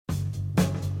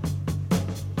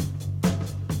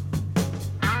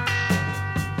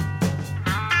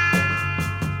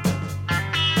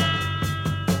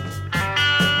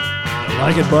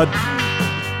Like it, bud.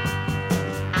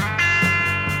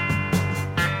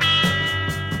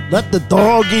 Let the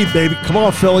dog eat, baby. Come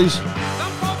on, Phillies.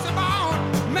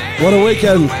 What a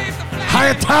weekend. High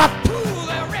atop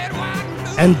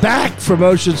and back from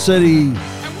Ocean City,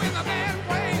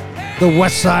 the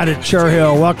west side of Cherry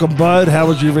Hill. Welcome, bud. How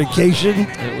was your vacation?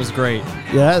 It was great.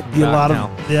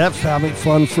 Yeah, family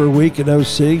fun for a week in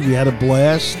OC. We had a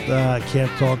blast. Can't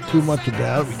talk too much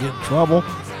about it. We get in trouble.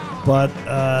 But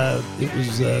it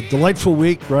was a delightful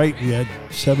week, right? We had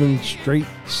 7 straight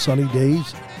sunny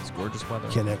days. It's gorgeous weather.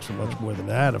 Can't ask for much more than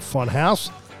that. A fun house.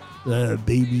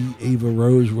 Baby Ava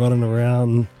Rose running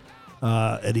around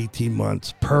at 18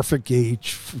 months. Perfect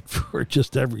age for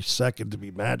just every second to be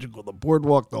magical. The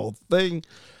boardwalk, the whole thing.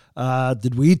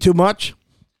 Did we eat too much?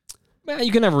 Man,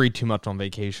 you can never eat too much on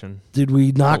vacation. Did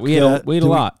we not? We ate a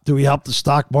lot. Do we help the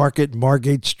stock market in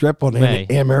Margate Strip on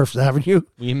Amherst Avenue?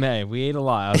 We may. We ate a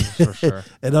lot, for sure.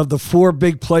 And of the 4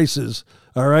 big places,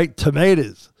 all right,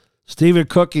 Tomatoes, Stephen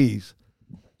Cookies,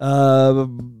 other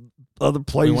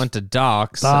place. We went to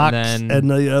Doc's and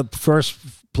the first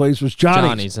place was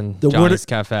Johnny's and Johnny's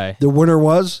Cafe. The winner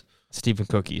was Stephen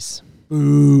Cookies.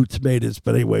 Ooh, Tomatoes.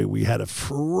 But anyway, we had a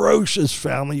ferocious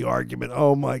family argument.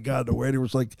 Oh my God, the waiter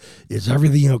was like, "Is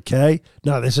everything okay?"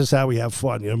 No, this is how we have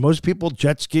fun. You know, most people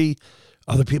jet ski,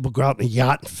 other people go out in a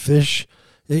yacht and fish.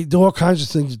 They do all kinds of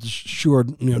things. Sure,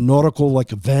 nautical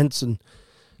like events, and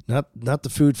not the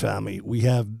food family. We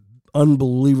have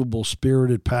unbelievable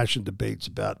spirited passion debates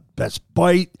about best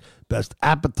bite, best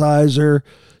appetizer,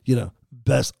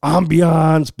 best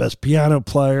ambiance, best piano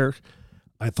player.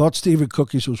 I thought Stephen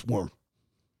Cookies was warm.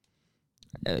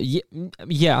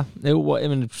 Yeah, a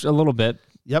little bit.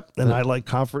 Yep, and I like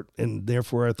comfort, and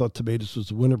therefore I thought Tomatoes was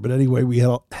the winner. But anyway, we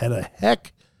had a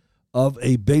heck of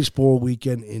a baseball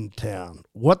weekend in town.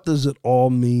 What does it all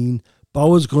mean?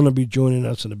 Bowa's going to be joining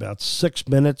us in about 6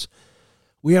 minutes.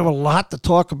 We have a lot to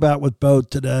talk about with Bo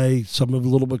today. Some of a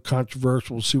little bit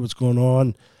controversial. We'll see what's going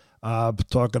on.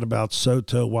 Talking about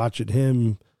Soto, watching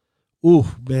him. Ooh,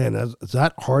 man, is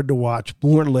that hard to watch?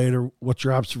 More later. What's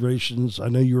your observations? I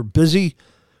know you were busy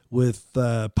with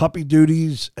puppy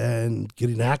duties and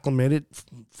getting acclimated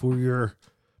for your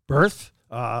birth,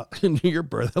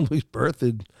 Emily's birth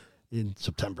in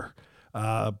September.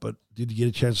 But did you get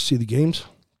a chance to see the games?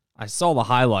 I saw the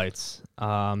highlights.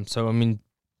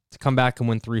 To come back and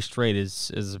win 3 straight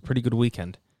is a pretty good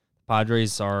weekend.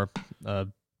 Padres are a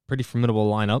pretty formidable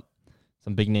lineup.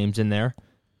 Some big names in there.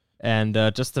 And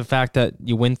just the fact that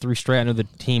you win 3 straight, I know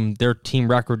their team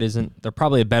record they're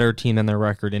probably a better team than their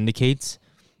record indicates,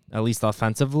 at least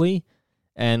offensively.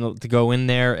 And to go in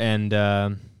there and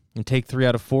take 3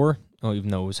 out of 4, even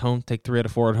though it was home, take 3 out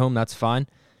of 4 at home, that's fine.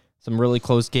 Some really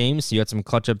close games. You had some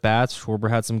clutch at bats.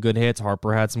 Schwarber had some good hits.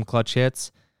 Harper had some clutch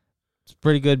hits. It's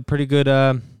pretty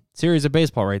good series of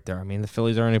baseball right there. I mean, the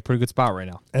Phillies are in a pretty good spot right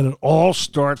now. And it all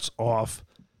starts off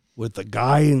with the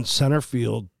guy in center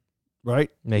field, right?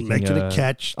 Making a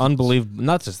catch. Unbelievable.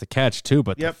 Not just the catch, too,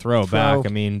 but the throw back. I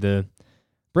mean, the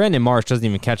Brandon Marsh doesn't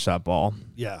even catch that ball.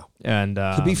 Yeah. And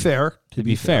to be fair,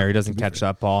 he doesn't catch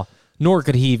that ball. Nor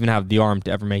could he even have the arm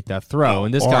to ever make that throw.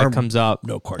 And this guy comes up,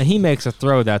 and he makes a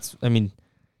throw that's,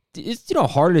 it's, how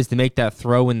hard it is to make that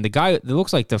throw. And the guy, it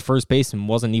looks like the first baseman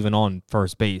wasn't even on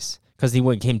first base because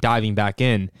he came diving back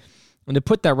in. And to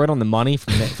put that right on the money,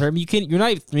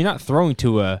 you're not throwing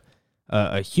to a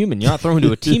human. You're not throwing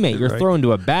to a teammate. You're throwing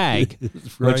to a bag,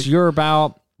 which you're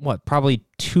about, probably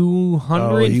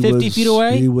 250 feet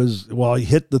away? He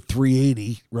hit the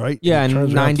 380, right? Yeah,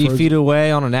 and 90 feet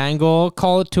away on an angle.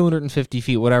 Call it 250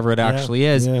 feet, whatever it actually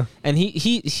is. Yeah. And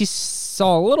he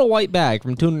saw a little white bag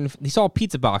from 200. He saw a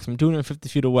pizza box from 250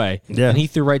 feet away. Yeah. And he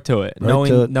threw right to it. And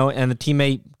the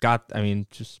teammate got,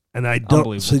 just and I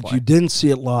don't, since play. You didn't see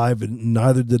it live, and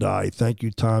neither did I. Thank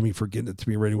you, Tommy, for getting it to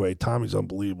me right away. Tommy's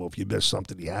unbelievable. If you miss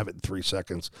something, you have it in 3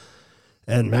 seconds.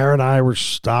 And Mara and I were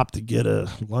stopped to get a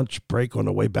lunch break on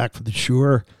the way back from the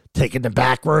shore, taking the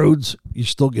back roads. You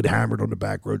still get hammered on the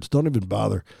back roads. Don't even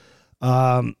bother.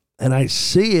 And I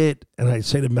see it, and I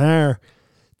say to Mara,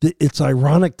 it's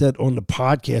ironic that on the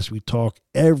podcast we talk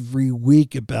every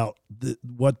week about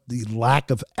what the lack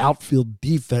of outfield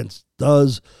defense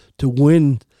does to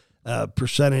win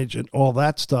percentage and all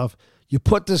that stuff. You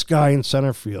put this guy in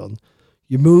center field.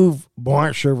 You move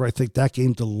Marsh over, I think, that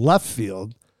game to left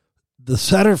field. The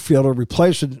center fielder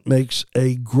replacement makes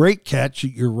a great catch.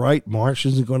 You're right, Marsh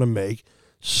isn't going to make.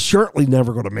 Certainly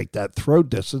never going to make that throw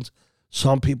distance.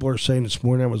 Some people are saying this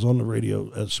morning, I was on the radio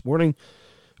this morning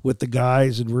with the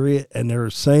guys in Maria, and they're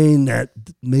saying that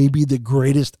maybe the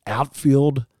greatest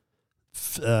outfield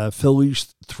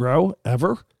Phillies throw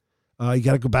ever You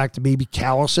got to go back to maybe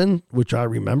Callison, which I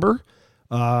remember.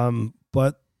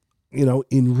 But,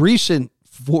 in recent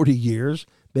 40 years,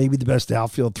 maybe the best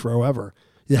outfield throw ever.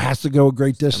 It has to go a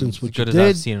great distance, which good he as did.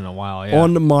 I've seen in a while, yeah.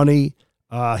 On the money.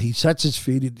 He sets his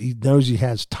feet. He knows he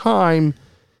has time.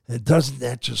 And doesn't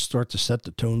that just start to set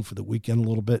the tone for the weekend a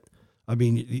little bit? I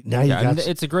mean, now you got...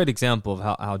 it's a great example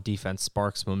of how defense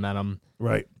sparks momentum.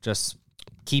 Right. Just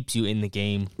keeps you in the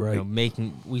game. Right.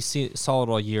 We saw it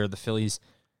all year, the Phillies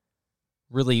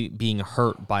really being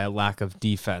hurt by a lack of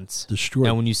defense. Destroyed.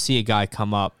 And when you see a guy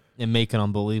come up and make an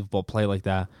unbelievable play like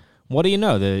that, what do you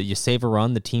know? You save a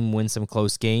run, the team wins some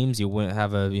close games,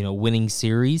 have a winning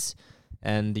series,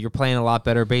 and you're playing a lot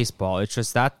better baseball. It's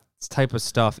just that type of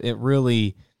stuff. It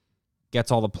really gets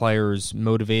all the players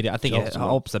motivated. I think it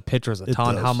helps the pitchers a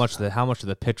ton. How much do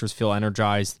the pitchers feel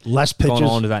energized? Less pitches going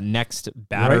on to that next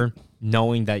batter,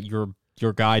 knowing that your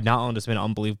guy not only just made an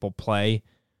unbelievable play,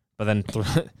 but then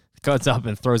cuts up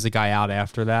and throws the guy out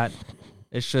after that.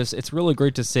 It's really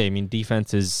great to see. I mean,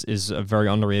 defense is a very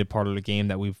underrated part of the game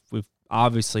that we've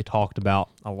obviously talked about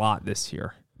a lot this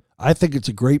year. I think it's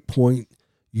a great point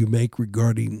you make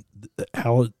regarding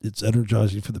how it's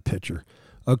energizing for the pitcher.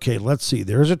 Okay, let's see.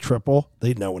 There's a triple.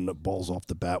 They know when the ball's off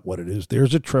the bat what it is.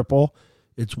 There's a triple.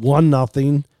 It's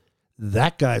 1-0.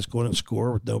 That guy's going to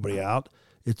score with nobody out.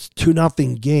 It's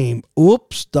 2-0 game.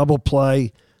 Oops, double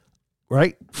play.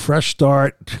 Right? Fresh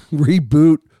start,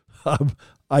 reboot.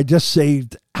 I just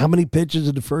saved how many pitches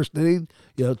in the first inning?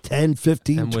 10,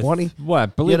 15, 20. What I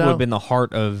believe would have been the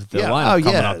heart of the lineup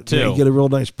coming up, too. You get a real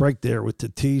nice break there with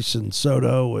Tatis and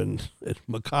Soto and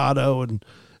Mikado and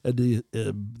the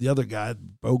other guy,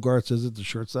 Bogarts, is it, the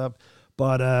shortstop?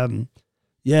 But,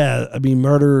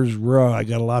 Murderer's Row, I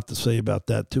got a lot to say about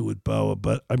that, too, with Bowa.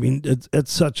 But,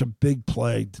 it's such a big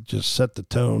play to just set the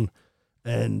tone.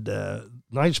 And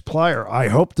nice player. I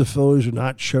hope the Phillies are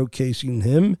not showcasing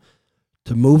him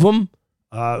to move him.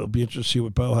 It'll be interesting to see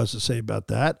what Bo has to say about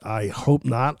that. I hope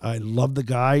not. I love the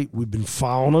guy. We've been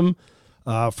following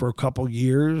him for a couple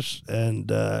years,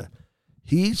 and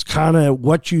he's kind of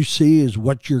what you see is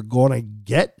what you're going to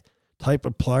get type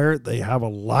of player. They have a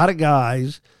lot of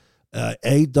guys,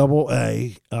 A, double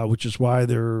A, which is why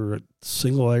their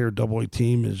single A or double A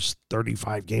team is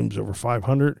 35 games over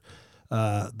 500.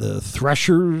 The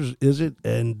Threshers, is it?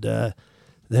 And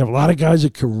they have a lot of guys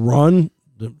that can run.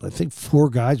 I think 4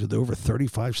 guys with over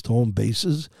 35 stolen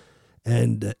bases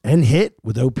and hit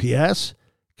with OPS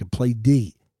can play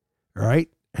D. All right.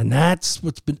 And that's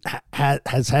what's been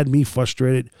has had me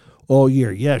frustrated all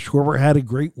year. Yeah, Schwarber had a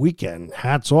great weekend.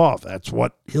 Hats off. That's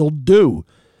what he'll do.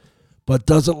 But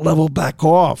doesn't level back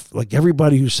off. Like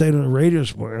everybody who's saying on the radio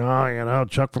this morning,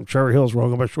 Chuck from Cherry Hill is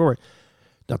wrong about Schwarber.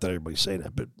 Not that everybody's saying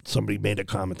that, but somebody made a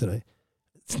comment today.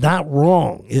 It's not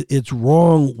wrong. It's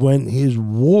wrong when his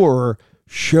WAR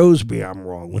shows me I'm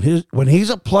wrong. When he's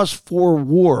a +4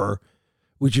 WAR,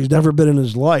 which he's never been in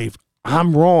his life,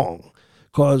 I'm wrong.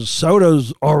 Because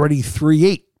Soto's already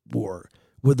 3.8 WAR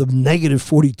with a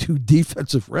 -42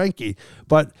 defensive ranking.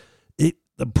 But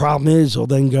the problem is he'll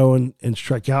then go and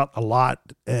strike out a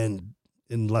lot and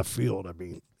in left field.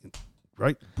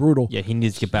 Right? Brutal. Yeah, he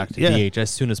needs to get back to DH as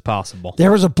soon as possible.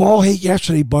 There was a ball hit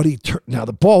yesterday, buddy. Now,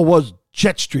 the ball was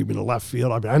jet streaming to left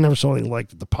field. I never saw anything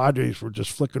like it. The Padres were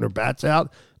just flicking their bats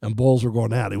out and balls were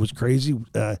going out. It was crazy.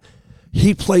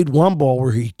 He played one ball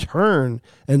where he turned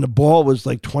and the ball was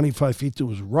like 25 feet to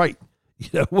his right.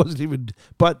 It wasn't even.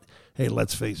 But hey,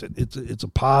 let's face it. It's a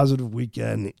positive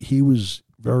weekend. He was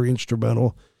very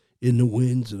instrumental in the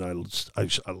wins, and I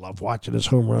love watching his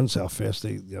home runs. How fast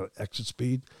they exit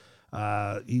speed.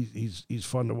 He's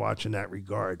fun to watch in that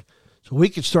regard. So we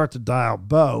can start to dial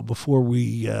Bo before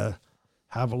we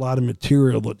have a lot of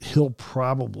material that he'll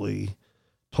probably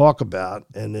talk about,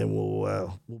 and then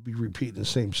we'll be repeating the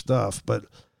same stuff. But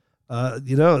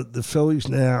the Phillies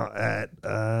now at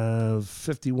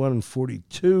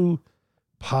 51-42,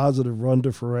 positive run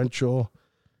differential.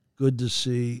 Good to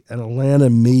see. And Atlanta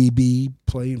maybe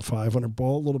playing 500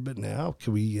 ball a little bit now.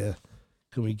 Can we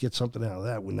get something out of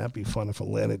that? Wouldn't that be fun if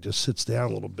Atlanta just sits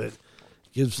down a little bit?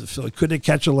 Gives the Philly. Could they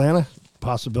catch Atlanta?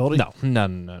 Possibility?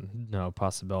 No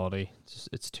possibility.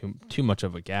 It's too much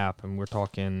of a gap, and we're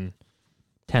talking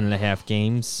 10.5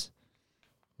 games.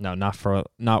 No, not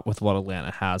with what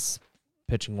Atlanta has,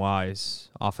 pitching wise,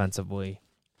 offensively.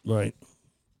 Right.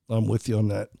 I'm with you on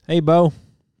that. Hey, Bo.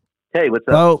 Hey, what's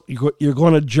up? Bo, you're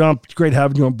going to jump. It's great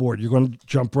having you on board. You're going to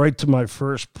jump right to my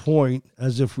first point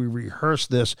as if we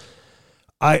rehearsed this.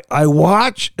 I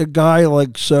watch a guy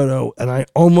like Soto, and I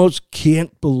almost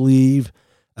can't believe,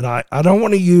 and I don't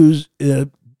want to use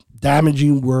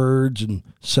damaging words and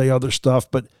say other stuff,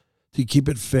 but to keep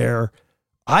it fair,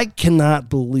 I cannot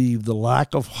believe the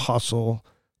lack of hustle,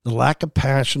 the lack of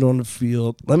passion on the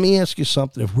field. Let me ask you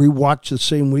something. If we watched the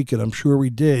same weekend, I'm sure we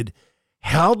did,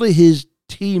 how did his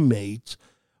teammates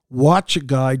watch a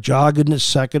guy jog in the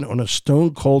second on a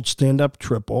stone-cold stand-up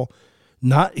triple?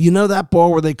 Not, that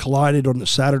ball where they collided on the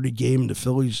Saturday game and the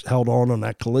Phillies held on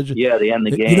that collision? Yeah, they end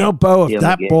the game. Bo, if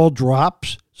that ball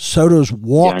drops, Soto's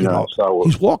walking. Yeah, I know.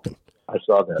 He's walking. I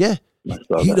saw that. Yeah,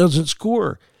 he doesn't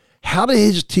score. How do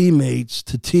his teammates,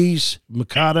 Tatis,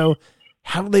 Mikado,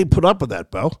 how do they put up with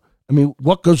that, Bo? I mean,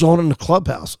 what goes on in the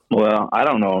clubhouse? Well, I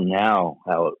don't know now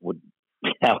how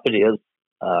it is.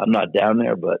 I'm not down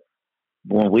there, but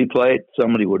when we played,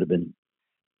 somebody would have been.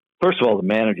 First of all, the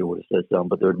manager would have said something,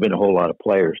 but there would have been a whole lot of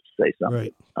players to say something.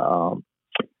 Right.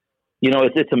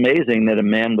 It's amazing that a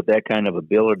man with that kind of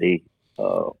ability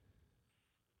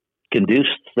can do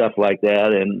stuff like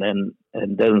that,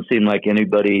 and doesn't seem like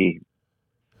anybody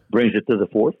brings it to the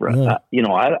forefront.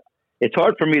 Yeah. It's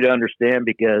hard for me to understand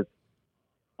because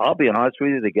I'll be honest with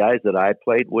you, the guys that I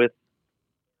played with,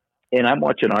 and I'm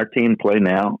watching our team play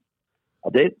now,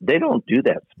 they don't do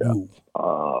that stuff.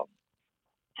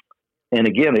 And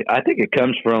again, I think it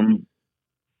comes from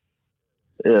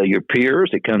your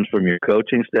peers. It comes from your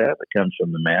coaching staff. It comes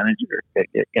from the manager.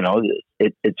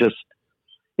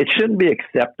 It shouldn't be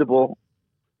acceptable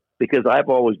because I've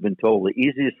always been told the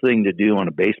easiest thing to do on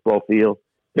a baseball field,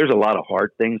 there's a lot of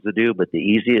hard things to do, but the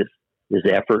easiest is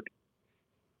effort.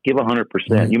 Give 100%.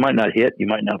 Right. You might not hit, you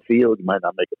might not field, you might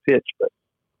not make a pitch, but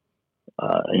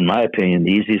in my opinion,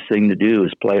 the easiest thing to do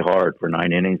is play hard for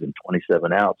 9 innings and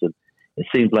 27 outs. And it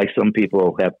seems like some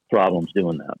people have problems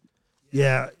doing that.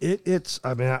 Yeah,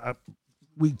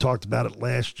 we talked about it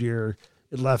last year.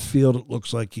 In left field, it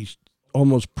looks like he's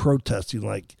almost protesting,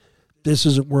 like, this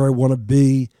isn't where I want to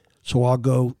be, so I'll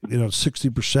go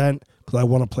 60% because I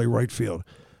want to play right field.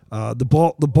 The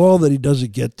ball that he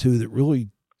doesn't get to that really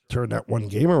turned that one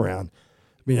game around,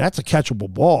 I mean, that's a catchable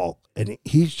ball, and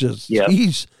he's just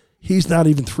he's not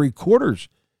even 3/4.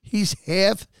 He's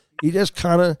half. He just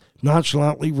kind of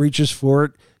nonchalantly reaches for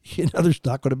it. There's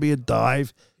not going to be a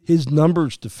dive. His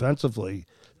numbers defensively,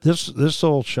 this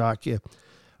will shock you.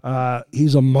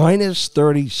 He's a minus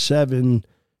 37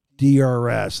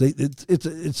 DRS.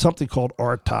 It's something called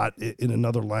RTOT in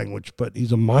another language, but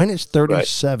he's a minus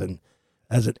 37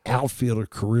 as an outfielder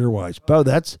career-wise. Bo,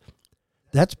 that's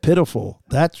pitiful.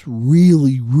 That's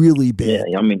really, really bad.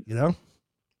 Yeah, I mean,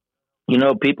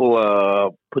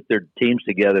 people put their teams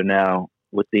together now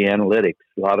with the analytics.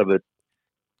 A lot of it,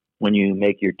 when you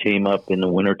make your team up in the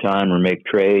wintertime or make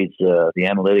trades, the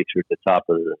analytics are at the top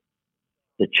of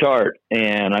the chart.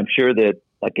 And I'm sure that,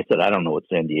 like I said, I don't know what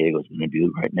San Diego's going to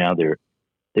do right now. They're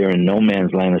in no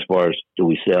man's land as far as do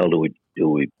we sell, do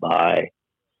we buy.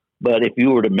 But if you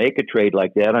were to make a trade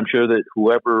like that, I'm sure that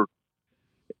whoever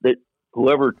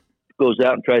goes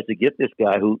out and tries to get this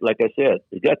guy, who, like I said,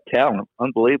 he's got talent,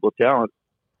 unbelievable talent.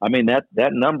 I mean, that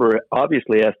number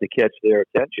obviously has to catch their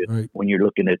attention when you're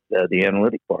looking at the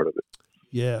analytic part of it.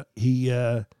 Yeah, he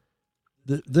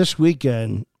this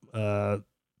weekend,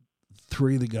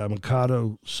 three of the guys,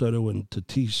 Mikado, Soto, and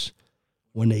Tatis,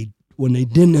 when they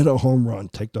didn't hit a home run,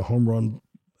 take the home run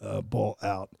ball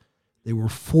out, they were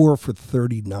 4 for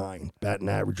 39, batting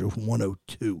average of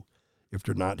 102. If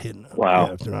they're not hitting,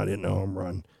 if they're not hitting a home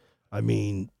run, I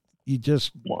mean, you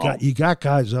got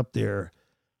guys up there,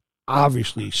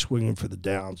 obviously swinging for the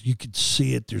downs. You could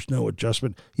see it. There's no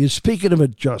adjustment. Speaking of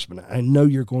adjustment, I know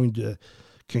you're going to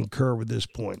concur with this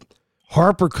point.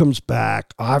 Harper comes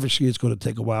back. Obviously, it's going to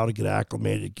take a while to get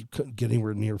acclimated, get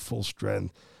anywhere near full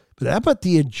strength. But how about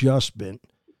the adjustment?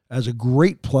 As a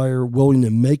great player, willing to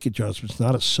make adjustments,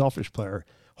 not a selfish player,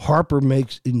 Harper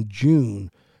makes in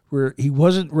June, where he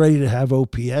wasn't ready to have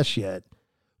OPS yet,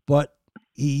 but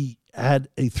he had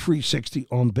a 360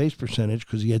 on base percentage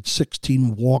because he had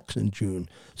 16 walks in June.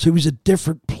 So he was a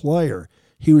different player.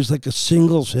 He was like a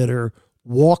singles hitter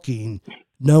walking,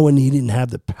 knowing he didn't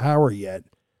have the power yet.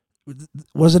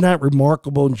 Wasn't that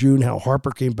remarkable in June how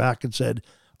Harper came back and said,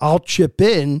 I'll chip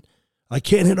in. I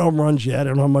can't hit home runs yet. I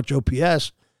don't have much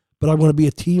OPS, but I'm going to be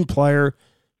a team player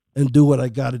and do what I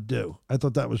got to do. I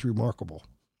thought that was remarkable.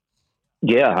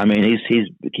 Yeah, I mean,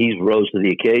 he's rose to the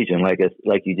occasion, like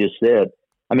you just said.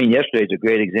 I mean, yesterday's a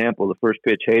great example. The first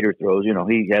pitch Hader throws,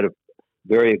 he had a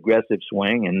very aggressive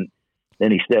swing, and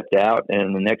then he stepped out,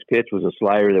 and the next pitch was a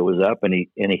slider that was up, and he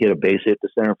hit a base hit to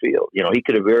center field. He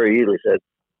could have very easily said,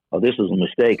 "Oh, this was a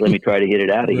mistake. Let me try to hit it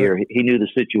out of here." He knew the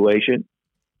situation,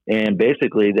 and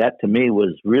basically that to me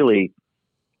was really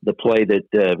the play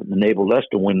that enabled us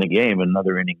to win the game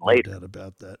another inning later. No doubt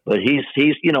about that. But he's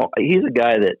a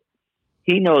guy that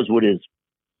he knows what his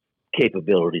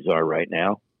capabilities are right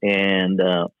now. And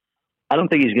I don't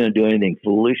think he's going to do anything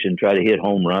foolish and try to hit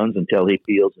home runs until he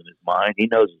feels in his mind. He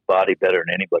knows his body better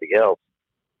than anybody else.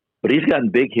 But he's gotten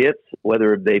big hits,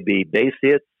 whether they be base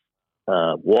hits,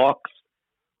 walks,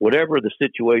 whatever the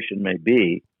situation may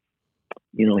be.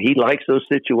 He likes those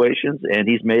situations, and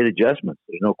he's made adjustments.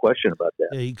 There's no question about that.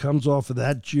 Yeah, he comes off of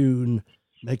that June,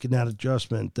 making that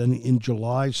adjustment. Then in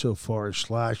July so far, his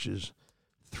slashes,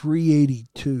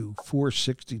 382,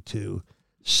 462,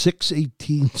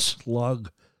 618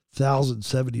 slug,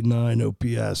 1,079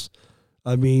 OPS.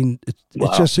 I mean,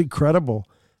 it's just incredible.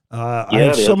 I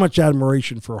have so much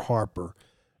admiration for Harper.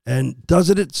 And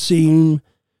doesn't it seem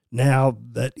now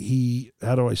that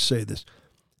how do I say this?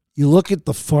 You look at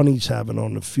the fun he's having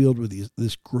on the field with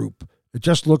this group. It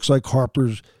just looks like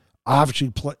Harper's obviously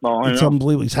playing. It's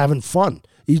unbelievable. He's having fun.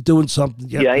 He's doing something.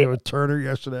 With Turner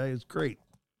yesterday. It's great.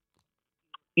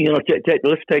 Let's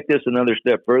take this another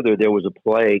step further. There was a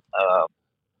play,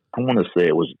 I want to say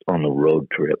it was on the road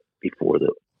trip before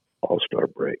the All-Star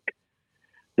break,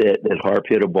 that Harp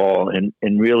hit a ball, and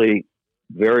really,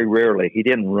 very rarely, he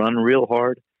didn't run real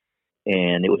hard,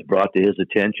 and it was brought to his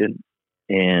attention,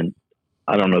 and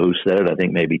I don't know who said it. I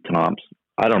think maybe Tom's.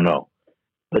 I don't know.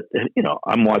 But,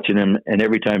 I'm watching him, and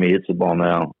every time he hits the ball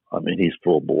now, I mean, he's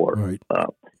full bore. Right.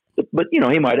 But he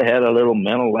might have had a little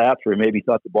mental lapse where he maybe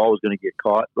thought the ball was going to get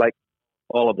caught, like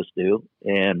all of us do.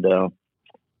 And,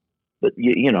 but,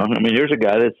 here's a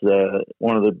guy that's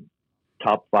one of the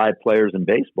top 5 players in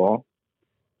baseball,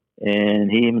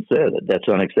 and he even said that's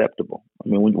unacceptable. I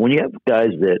mean, when you have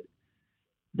guys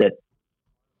that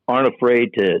aren't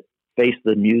afraid to face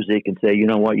the music and say, you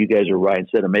know what, you guys are right,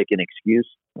 instead of making an excuse,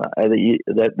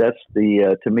 that's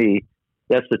to me,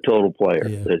 that's the total player,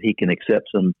 that he can accept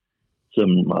some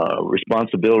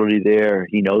responsibility there.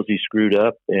 He knows he screwed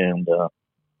up, and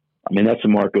that's the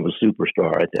mark of a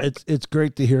superstar, I think. It's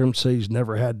great to hear him say he's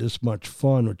never had this much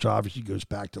fun, which obviously goes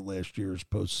back to last year's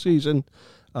postseason.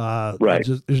 Right.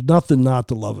 There's nothing not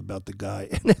to love about the guy.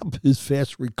 And his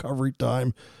fast recovery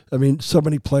time. I mean, so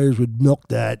many players would milk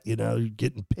that, you're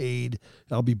getting paid.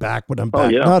 I'll be back when I'm back. Oh,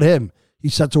 yeah. Not him. He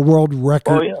sets a world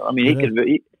record. Oh, yeah. I mean,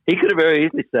 he could have very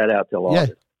easily sat out till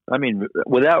August. I mean,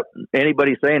 without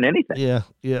anybody saying anything. Yeah,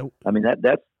 yeah. I mean,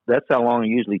 that's how long it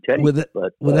usually takes.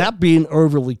 Without being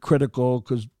overly critical,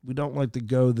 because we don't like to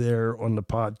go there on the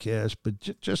podcast, but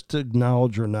just to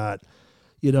acknowledge or not,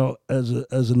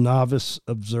 as a novice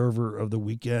observer of the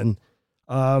weekend,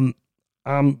 I'm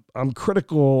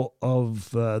critical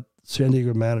of San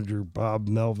Diego manager Bob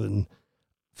Melvin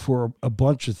for a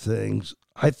bunch of things.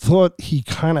 I thought he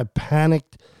kind of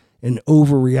panicked and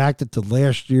overreacted to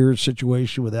last year's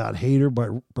situation without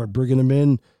Hader by bringing him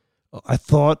in. I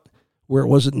thought where it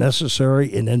wasn't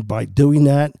necessary, and then by doing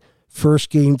that,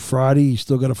 first game Friday, you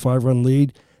still got a 5-run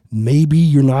lead. Maybe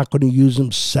you're not going to use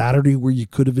him Saturday where you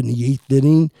could have in the 8th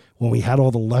inning when we had all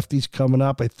the lefties coming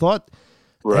up. I thought,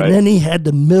 right. And then he had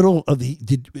the middle of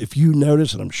if you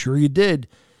notice, and I'm sure you did,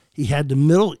 he had the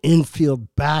middle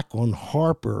infield back on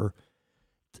Harper,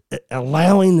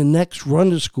 allowing the next run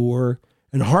to score.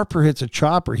 And Harper hits a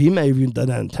chopper. He may have even done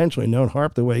that intentionally, knowing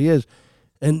Harper the way he is.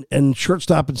 And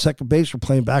shortstop and second base were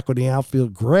playing back on the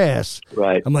outfield grass.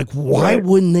 Right. I'm like, why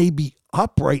wouldn't they be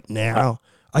up right now?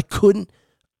 I couldn't.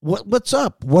 What's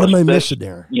up? What am I missing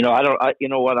there?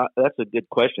 That's a good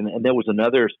question. And there was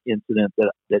another incident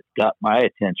that got my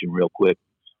attention real quick.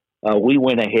 We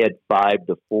went ahead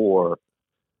 5-4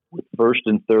 with first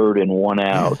and third and one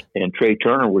out, and Trey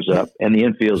Turner was up, and the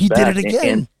infield's back. He did it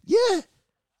again.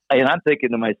 And I'm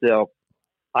thinking to myself,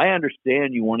 I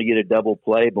understand you want to get a double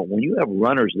play, but when you have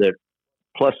runners that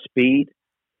plus speed,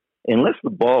 unless the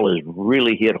ball is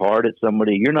really hit hard at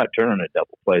somebody, you're not turning a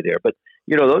double play there. But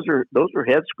those are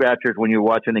head scratchers when you're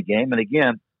watching a game. And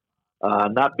again,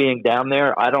 not being down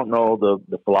there, I don't know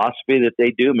the philosophy that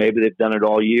they do. Maybe they've done it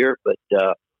all year, but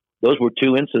those were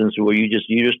 2 incidents where you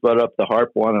just brought up the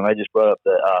Harp one, and I just brought up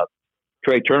the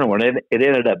Trey Turner one. And it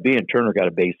ended up being Turner got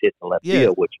a base hit in the left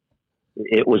field, which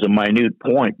it was a minute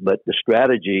point, but the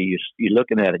strategy you're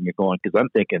looking at it and you're going, because I'm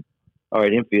thinking, all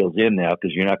right, infield's in now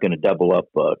because you're not going to double up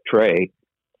Trey.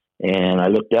 And I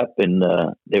looked up and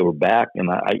they were back, and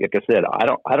like I said, I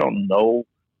don't know.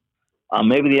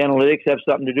 Maybe the analytics have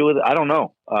something to do with it. I don't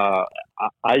know.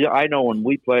 I know when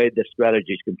we played, the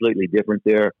strategy is completely different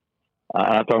there.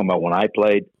 I'm talking about when I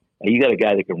played. You got a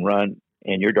guy that can run,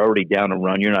 and you're already down a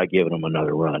run. You're not giving him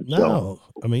another run. No, so,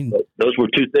 I mean, those were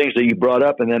 2 things that you brought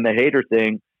up, and then the Hader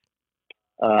thing.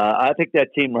 I think that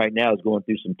team right now is going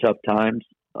through some tough times.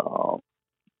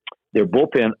 Their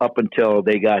bullpen, up until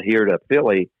they got here to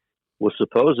Philly, was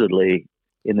supposedly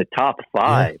in the top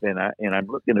 5, and I'm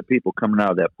looking at people coming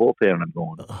out of that bullpen, and I'm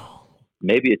going,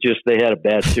 maybe it's just they had a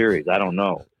bad series. I don't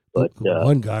know, but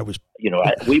one guy was,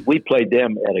 we played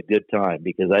them at a good time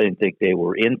because I didn't think they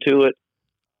were into it.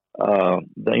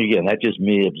 Then again, that's just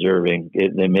me observing.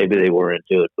 Maybe they were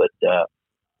into it, but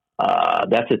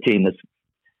that's a team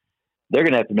they're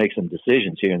going to have to make some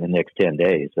decisions here in the next 10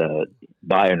 days,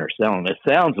 buying or selling. It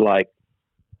sounds like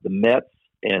the Mets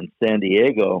and San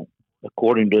Diego,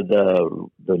 according to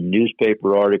the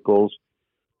newspaper articles,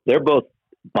 they're both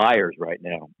buyers right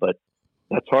now, but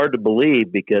that's hard to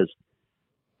believe because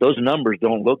those numbers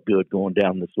don't look good going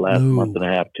down this last month and a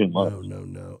half, 2 months.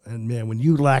 No. And, man, when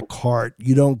you lack heart,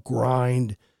 you don't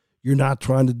grind. You're not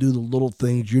trying to do the little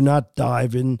things. You're not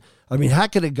diving. I mean, how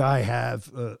could a guy have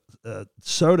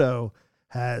Soto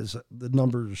has, the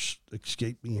numbers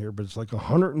escape me here, but it's like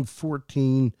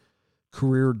 114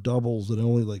 career doubles and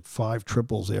only like 5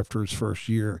 triples after his first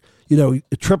year. A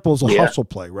triple is a hustle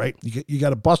play, right? You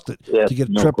got to bust it to get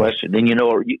a triple. Question. Then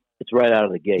it's right out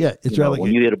of the gate. Yeah, it's right out of the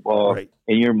when gate. You hit a ball,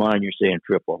 in your mind you're saying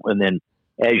triple, and then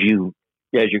as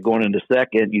you're going into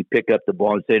second, you pick up the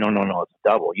ball and say, no, it's a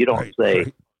double. You don't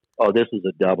say, oh, this is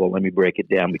a double. Let me break it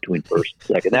down between first and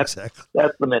second. That's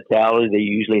that's the mentality they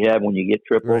usually have when you get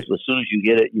triples. As soon as you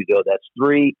get it, you go, that's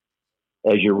 3.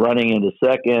 As you're running into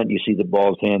second, you see the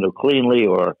ball's handled cleanly,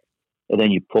 and then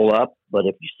you pull up. But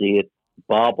if you see it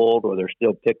bobbled or they're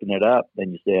still picking it up,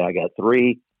 then you say, I got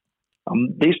 3.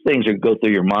 These things go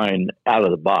through your mind out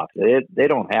of the box. They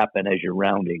don't happen as you're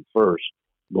rounding first,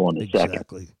 going to second.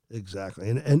 Exactly.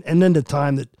 And then the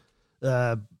time that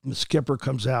the skipper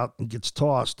comes out and gets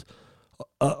tossed,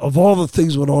 of all the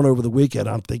things went on over the weekend,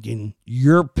 I'm thinking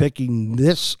you're picking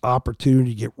this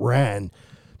opportunity to get ran.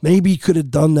 Maybe you could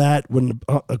have done that when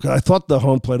I thought the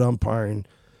home plate umpiring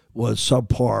was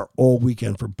subpar all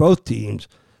weekend for both teams.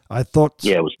 I thought,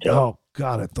 it was terrible. Oh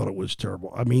God, I thought it was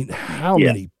terrible. I mean, how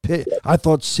many pits? I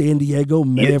thought San Diego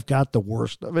may have got the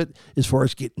worst of it as far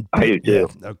as getting. I do too.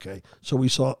 Yeah, okay, so we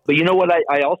saw. But you know what?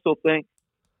 I also think,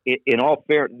 in all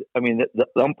fairness, I mean, the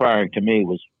umpiring to me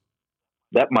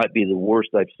that might be the worst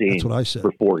I've seen. That's what I said.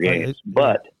 For 4 games.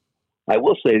 But I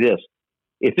will say this: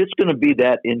 if it's going to be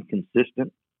that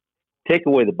inconsistent, take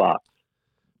away the box.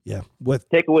 Yeah,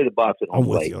 take away the box at home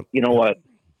plate. You know what?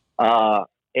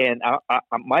 And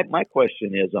my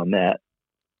question is on that.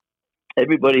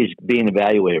 Everybody's being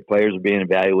evaluated. Players are being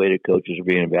evaluated. Coaches are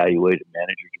being evaluated.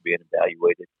 Managers are being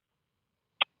evaluated.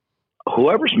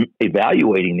 Whoever's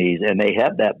evaluating these and they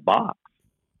have that box,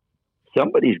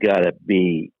 somebody's got to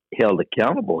be held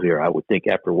accountable here, I would think,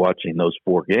 after watching those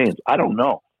 4 games. I don't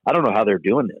know how they're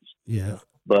doing this. Yeah.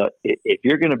 But if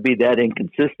you're going to be that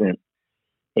inconsistent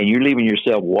and you're leaving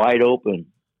yourself wide open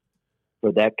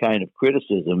for that kind of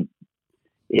criticism,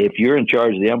 if you're in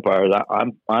charge of the umpires,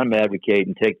 I'm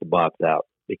advocating take the box out,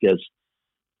 because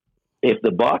if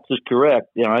the box is correct,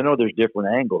 I know there's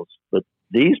different angles, but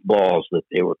these balls that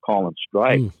they were calling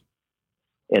strikes,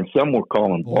 and some were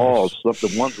calling balls.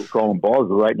 The ones were calling balls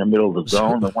were right in the middle of the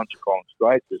zone. The ones were calling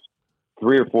strikes is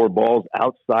 3 or 4 balls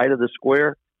outside of the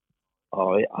square.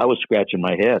 Oh, I was scratching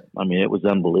my head. I mean, it was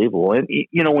unbelievable. And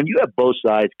when you have both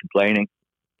sides complaining,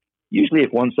 usually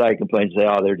if one side complains, they say,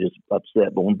 oh, they're just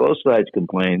upset. But when both sides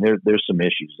complain, there's some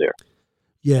issues there.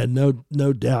 Yeah, no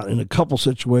doubt. In a couple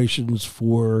situations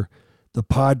for the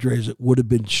Padres, it would have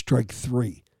been strike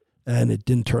 3, and it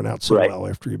didn't turn out so well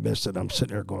after he missed it. I'm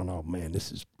sitting there going, oh, man,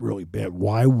 this is really bad.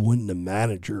 Why wouldn't the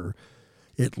manager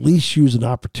at least use an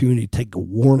opportunity to take a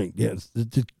warning?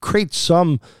 To create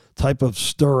some type of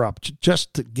stir up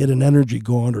just to get an energy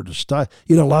going or to start.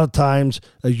 A lot of times,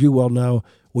 as you well know,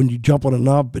 when you jump on a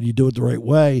nub and you do it the right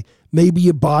way, maybe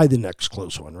you buy the next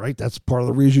close one, right? That's part of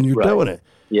the reason you're doing it.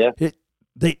 Yeah.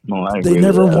 They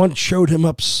never once showed him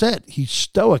upset. He's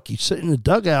stoic. He's sitting in the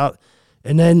dugout,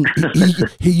 and then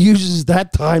he uses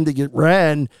that time to get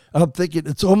ran. I'm thinking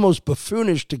it's almost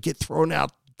buffoonish to get thrown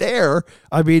out there.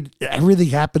 I mean, everything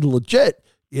happened legit.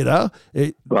 And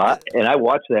I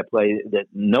watched that play that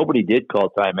nobody did call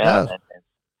timeout, and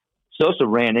Sosa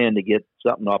ran in to get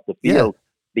something off the field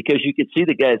because you could see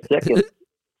the guy at second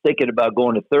thinking about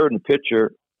going to third, and the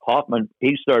pitcher Hoffman,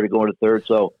 he started going to third.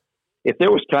 So if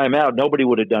there was timeout, nobody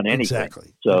would have done anything.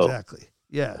 Exactly.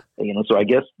 Yeah. So I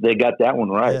guess they got that one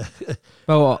right. Yeah.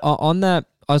 On that,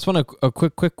 I just want a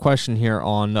quick question here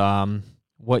on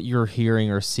what you're hearing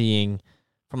or seeing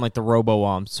from like the robo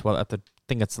umps. Well, I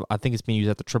think it's being used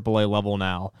at the AAA level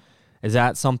now. Is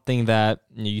that something that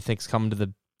you think is coming to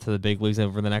the big leagues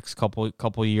over the next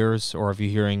couple years, or are you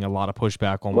hearing a lot of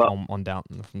pushback on down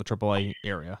from the AAA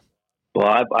area? Well,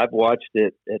 I've watched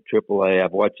it at AAA.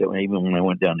 I've watched it even when I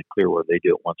went down to Clearwater. They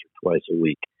do it once or twice a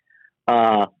week.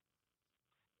 Uh,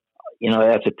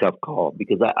 that's a tough call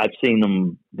because I've seen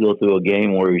them go through a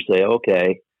game where you say,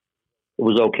 okay, it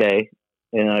was okay.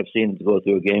 And I've seen them go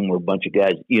through a game where a bunch of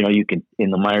guys, you can, in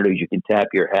the minor leagues, you can tap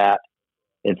your hat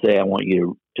and say, I want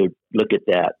you to look at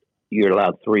that. You're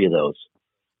allowed 3 of those.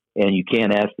 And you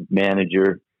can't ask the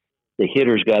manager. The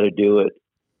hitter's got to do it,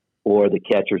 or the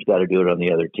catcher's got to do it on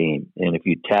the other team. And if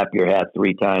you tap your hat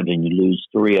 3 times and you lose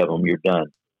 3 of them, you're done.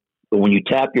 But when you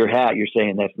tap your hat, you're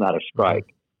saying that's not a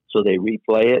strike. So they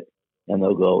replay it, and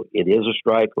they'll go, it is a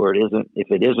strike or it isn't. If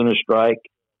it isn't a strike,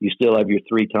 you still have your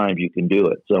 3 times you can do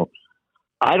it. So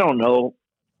I don't know.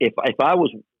 If I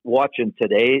was watching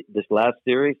today, this last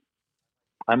series,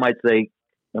 I might say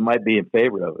I might be in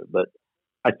favor of it. But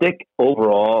I think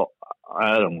overall,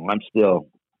 I don't know. I'm still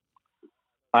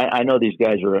 – I know these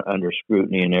guys are under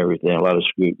scrutiny and everything, a lot of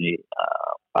scrutiny.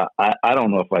 I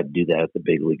don't know if I'd do that at the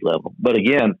big league level. But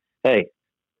again, hey,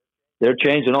 they're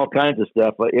changing all kinds of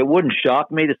stuff. It wouldn't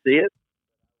shock me to see it,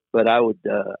 but I would,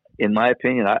 in my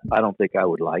opinion, I don't think I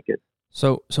would like it.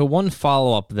 So one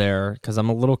follow-up there, because I'm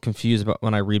a little confused about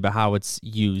when I read about how it's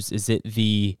used. Is it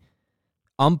the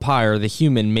umpire, the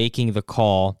human, making the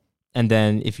call, and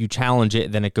then if you challenge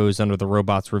it, then it goes under the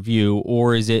robot's review,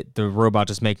 or is it the robot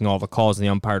just making all the calls and the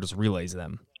umpire just relays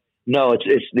them? No,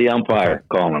 it's the umpire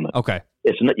calling it. Okay.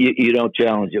 It's not, you don't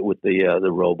challenge it with the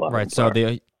robot. Right.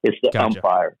 Umpire. It's the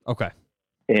umpire. Okay.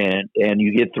 And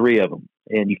you get 3 of them,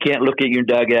 and you can't look at your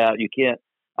dugout. You can't.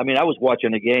 I mean, I was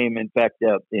watching a game. In fact,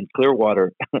 in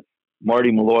Clearwater,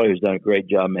 Marty Malloy, who's done a great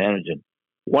job managing.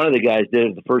 One of the guys did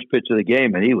it the first pitch of the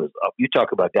game, and he was up. You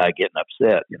talk about a guy getting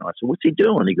upset. I said, "What's he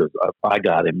doing?" He goes, "I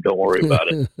got him. Don't worry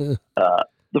about it."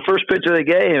 The first pitch of the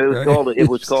game, it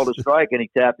was called a strike, and he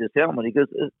tapped his helmet. He goes,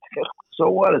 "So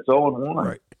what? It's 0-1."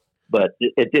 Right. But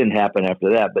it didn't happen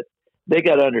after that. But they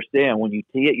got to understand, when you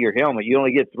hit your helmet, you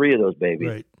only get 3 of those babies.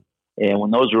 Right. And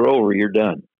when those are over, you're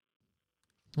done.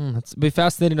 It's be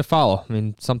fascinating to follow. I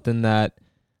mean, something that,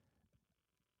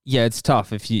 yeah, it's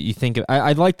tough if you think of.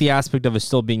 I like the aspect of it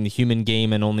still being the human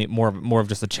game and only more of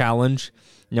just a challenge.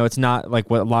 It's not like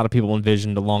what a lot of people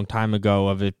envisioned a long time ago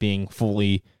of it being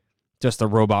fully just a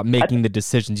robot making the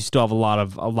decisions. You still have a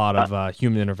lot of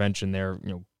human intervention there,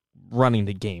 running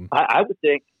the game. I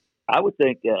would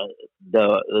think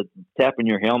the tapping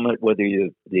your helmet, whether you're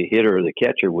the hitter or the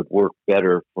catcher, would work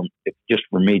better for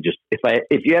me. Just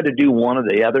if you had to do one or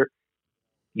the other,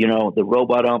 the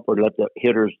robot ump, or let the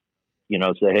hitters,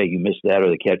 say, hey, you missed that,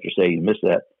 or the catcher say you missed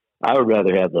that. I would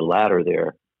rather have the latter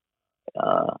there,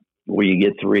 where you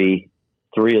get three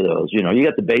of those. You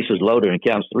got the bases loaded and it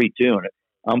counts 3-2, and the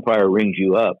umpire rings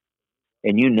you up,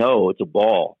 and it's a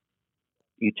ball.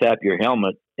 You tap your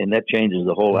helmet, and that changes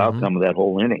the whole outcome of that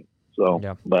whole inning. So,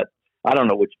 yeah. But I don't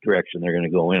know which direction they're going to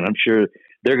go in. I'm sure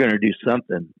they're going to do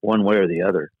something one way or the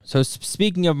other. So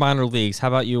speaking of minor leagues, how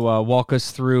about you walk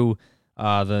us through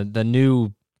the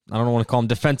new, I don't want to call him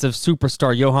defensive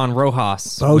superstar, Johan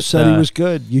Rojas. Bo said he was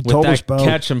good. You told us, Bo. With that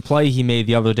catch and play he made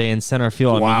the other day in center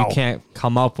field. Wow. I mean, you can't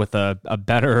come up with a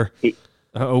better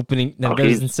opening. That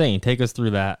is insane. Take us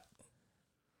through that.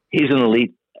 He's an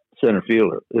elite center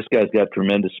fielder. This guy's got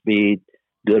tremendous speed,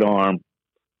 good arm,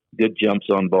 good jumps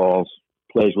on balls,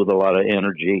 plays with a lot of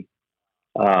energy.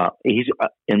 He's,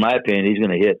 in my opinion, he's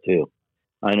going to hit too.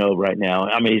 I know right now.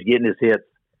 I mean, he's getting his hits.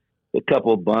 A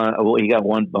couple of bunt. Well, he got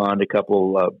one bunt, a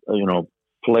couple,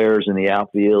 flares in the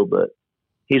outfield. But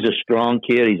he's a strong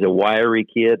kid. He's a wiry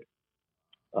kid.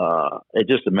 It's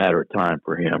just a matter of time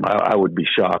for him. I would be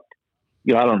shocked.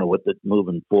 I don't know what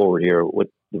moving forward here, what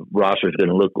the roster is going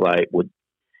to look like.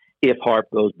 If Harp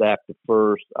goes back to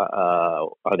first,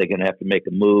 are they going to have to make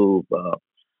a move?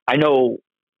 I know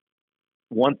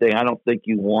one thing. I don't think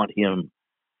you want him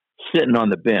sitting on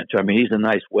the bench. I mean, he's a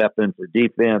nice weapon for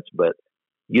defense, but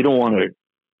you don't want to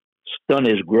stun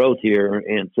his growth here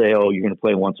and say, "Oh, you're going to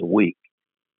play once a week,"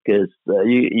 because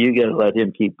you got to let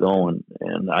him keep going.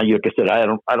 And like I said, I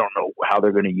don't know how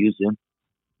they're going to use him,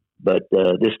 but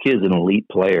this kid's an elite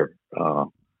player,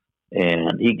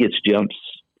 and he gets jumps.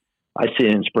 I see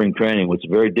it in spring training. It's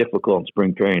very difficult in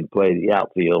spring training to play the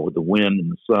outfield with the wind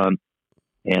and the sun,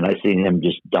 and I see him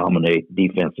just dominate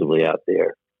defensively out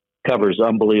there. Covers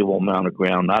unbelievable amount of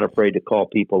ground, not afraid to call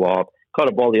people off. Caught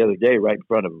a ball the other day right in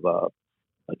front of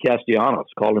Castellanos.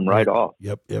 Called him right off.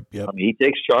 Yep. I mean, he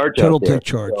takes charge. Total out there. take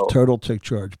charge. So, total take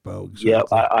charge, Bo. Exactly. Yeah,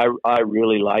 I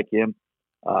really like him.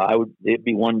 It'd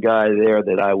be one guy there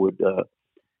that I would.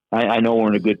 I know we're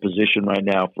in a good position right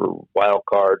now for wild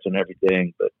cards and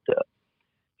everything, but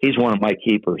he's one of my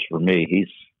keepers for me.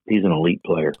 He's an elite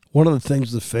player. One of the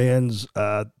things the fans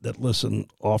that listen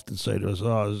often say to us,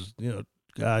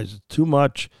 guys, it's too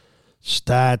much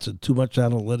stats and too much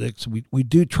analytics. We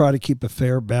do try to keep a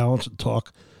fair balance and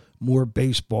talk more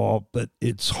baseball, but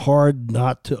it's hard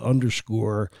not to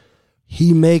underscore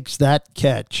he makes that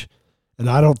catch. And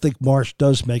I don't think Marsh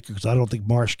does make it because I don't think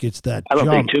Marsh gets that I don't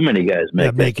jump. think too many guys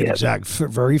make it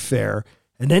very fair.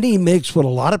 And then he makes what a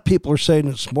lot of people are saying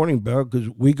this morning, Bo, because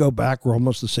we go back, we're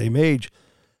almost the same age,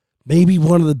 maybe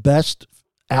one of the best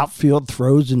outfield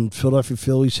throws in Philadelphia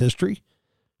Phillies history.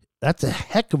 That's a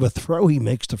heck of a throw he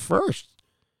makes to first.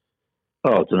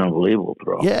 Oh, it's an unbelievable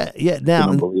throw. Yeah.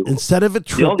 Now, instead of a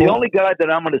triple. The only guy that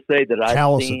I'm going to say that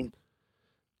I've seen,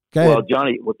 well,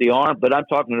 Johnny, with the arm, but I'm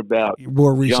talking about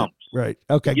more recent. Jumps. Right.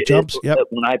 Okay, jumps, yep.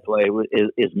 When I play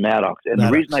is Maddox. And the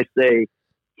reason I say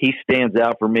he stands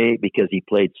out for me because he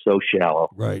played so shallow.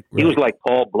 Right. He was like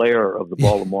Paul Blair of the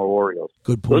Baltimore Orioles.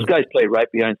 Good point. Those guys played right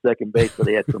behind second base, but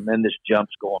they had tremendous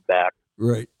jumps going back.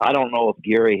 Right. I don't know if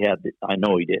Gary had I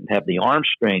know he didn't have the arm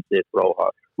strength that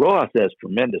Rojas. Rojas has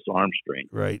tremendous arm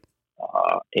strength. Right.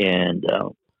 And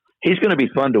he's going to be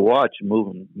fun to watch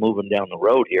moving down the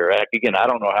road here. Again, I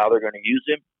don't know how they're going to use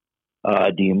him.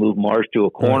 Do you move Marsh to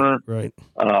a corner? Right.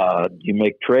 Do you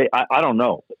make Trey? I don't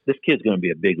know. This kid's going to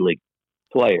be a big league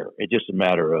player. It's just a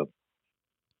matter of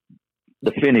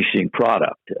the finishing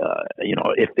product.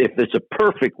 If it's a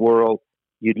perfect world,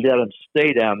 you'd let him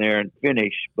stay down there and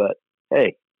finish. But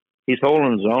hey, he's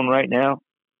holding his own right now.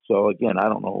 So again, I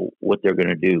don't know what they're going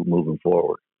to do moving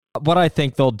forward. What I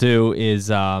think they'll do is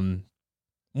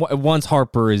once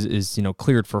Harper is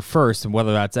cleared for first, and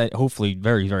whether that's hopefully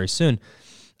very, very soon.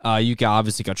 You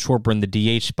obviously got Schwarber in the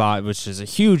DH spot, which is a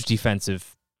huge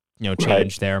defensive,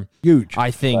 change there. Huge.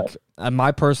 I think,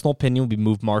 my personal opinion would be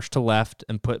move Marsh to left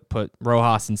and put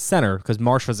Rojas in center because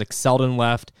Marsh has excelled in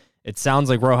left. It sounds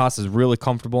like Rojas is really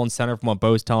comfortable in center from what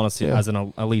Bo's telling us as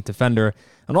an elite defender.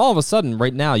 And all of a sudden,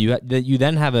 right now, you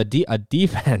then have a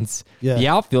defense. Yeah. The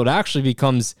outfield actually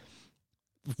becomes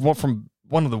from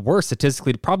one of the worst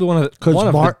statistically to probably one of the because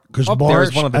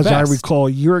Marsh, one of the as best. I recall,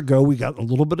 a year ago, we got a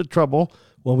little bit of trouble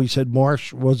when we said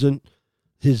Marsh wasn't,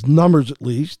 his numbers at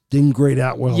least, didn't grade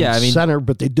out well in center,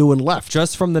 but they do in left.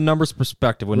 Just from the numbers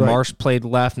perspective, when Marsh played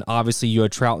left, and obviously you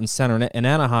had Trout in center in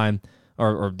Anaheim,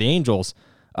 or the Angels,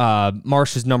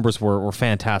 Marsh's numbers were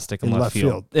fantastic in left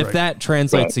field. If that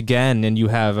translates again, and you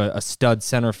have a stud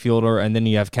center fielder, and then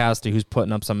you have Cassidy who's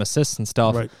putting up some assists and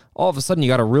stuff, all of a sudden you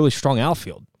got a really strong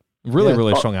outfield.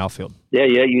 Really strong outfield. Yeah,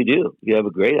 you do. You have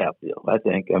a great outfield, I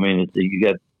think. I mean, you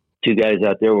got two guys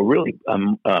out there who really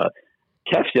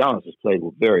Castellanos has played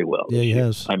very well. Yeah, he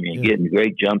has. I mean, getting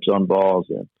great jumps on balls.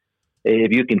 And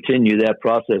if you continue that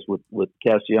process with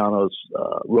Castellanos,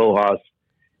 Rojas,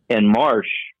 and Marsh,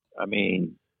 I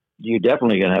mean, you're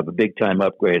definitely going to have a big-time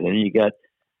upgrade. And then you got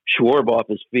Schwarber off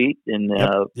his feet and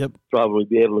probably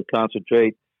be able to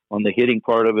concentrate on the hitting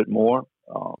part of it more.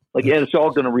 Again, it's all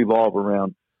going to revolve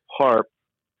around Harp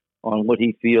on what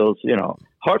he feels.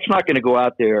 Hart's not going to go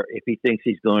out there if he thinks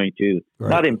he's going to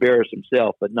not embarrass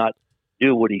himself, but not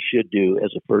do what he should do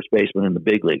as a first baseman in the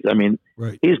big leagues. I mean,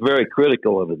 he's very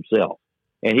critical of himself,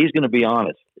 and he's going to be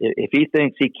honest. If he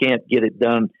thinks he can't get it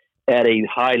done at a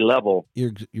high level,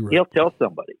 he'll tell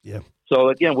somebody. Yeah. So,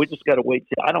 again, we just got to wait.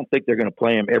 I don't think they're going to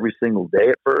play him every single day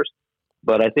at first,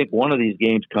 but I think one of these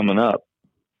games coming up,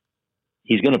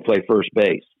 he's going to play first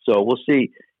base. So we'll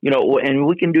see. And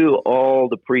we can do all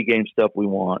the pregame stuff we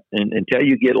want until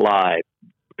you get live,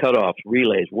 cutoffs,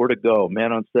 relays, where to go,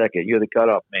 man on second, you're the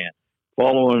cutoff man.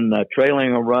 Following,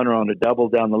 trailing a runner on a double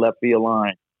down the left field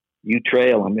line, you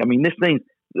trail him. I mean,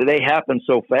 they happen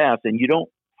so fast, and you don't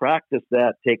practice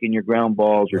that taking your ground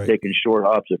balls or taking short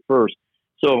hops at first.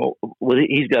 So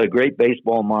he's got a great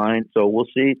baseball mind. So we'll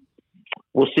see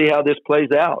how this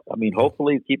plays out. I mean,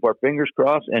 hopefully keep our fingers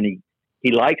crossed, and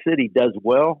he likes it. He does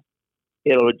well.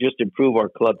 It'll just improve our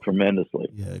club tremendously.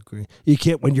 Yeah, I agree. You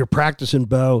can't, when you're practicing,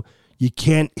 Bo, you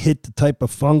can't hit the type of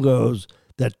fungos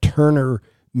that Turner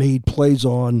made plays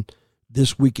on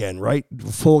this weekend, right?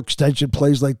 Full extension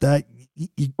plays like that.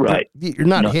 You're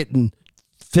not hitting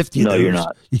 50 of those. No, you're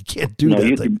not. You can't do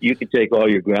that. You can take all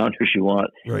your grounders you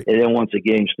want. Right. And then once the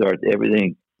game starts,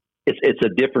 everything, it's a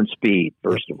different speed,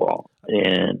 first of all.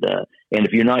 And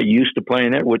if you're not used to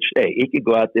playing it, which, hey, he could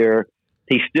go out there.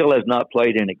 He still has not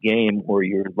played in a game where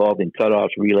you're involved in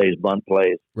cutoffs, relays, bunt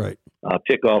plays,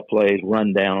 pickoff plays,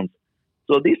 rundowns.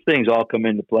 So these things all come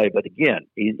into play. But again,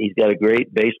 he's got a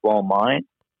great baseball mind.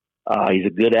 He's a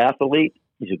good athlete.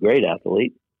 He's a great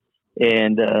athlete.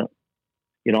 And,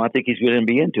 I think he's going to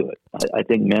be into it. I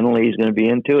think mentally he's going to be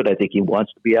into it. I think he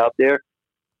wants to be out there.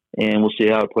 And we'll see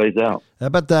how it plays out. How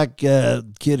about that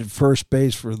kid at first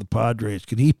base for the Padres?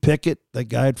 Could he pick it? That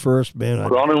guy at first, man.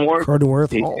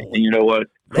 Cronenworth. And you know what?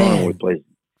 Cronenworth plays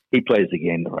he plays the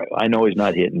game the right way. I know he's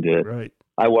not hitting good. Right.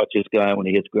 I watch this guy when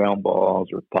he hits ground balls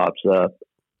or pops up.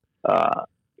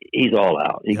 He's all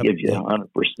out. He gives you 100%.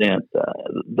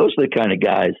 Those are the kind of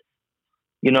guys,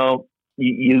 you know,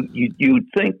 you'd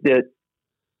think that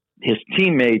his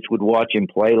teammates would watch him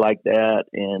play like that,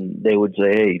 and they would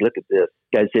say, hey, look at this.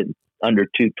 Guy's hitting under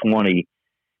 220,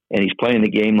 and he's playing the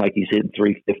game like he's hitting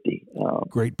 350.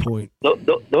 Great point. Those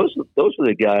are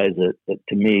the guys that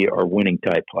to me are winning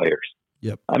type players.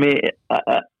 Yep. I mean,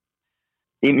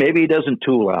 maybe he doesn't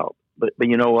tool out, but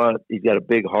you know what? He's got a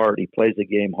big heart. He plays the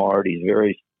game hard. He's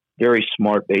very, very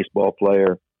smart baseball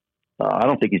player. I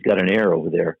don't think he's got an error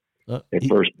over there at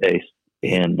first base.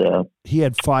 And he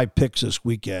had 5 picks this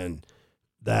weekend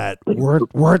that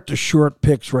weren't the short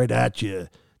picks right at you.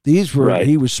 These were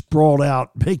He was sprawled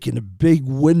out making a big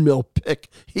windmill pick.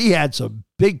 He had some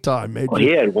big time. Maybe. Well,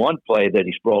 he had one play that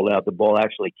he sprawled out. The ball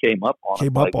actually came up on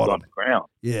him on the ground.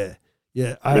 Yeah.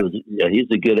 He's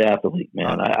a good athlete,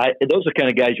 man. Those are the kind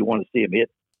of guys you want to see him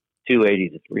hit 280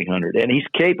 to 300, and he's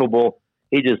capable.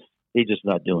 He's just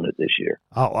not doing it this year.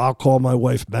 I'll call my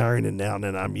wife Marion now, and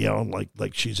then I'm yelling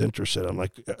like she's interested. I'm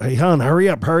like, hey, hon, hurry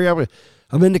up.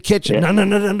 I'm in the kitchen. Yeah.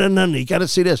 No. You got to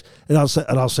see this. And I'll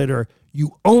say to her,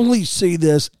 you only see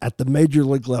this at the major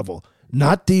league level,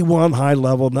 not D1 high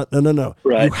level. No.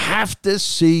 Right. You have to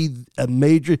see a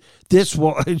major. This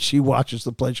one, and she watches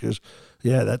the play. She goes,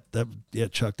 yeah,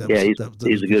 Chuck.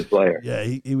 He's a good player. Yeah,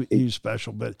 he's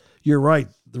special. But you're right.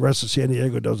 The rest of San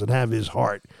Diego doesn't have his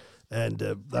heart. And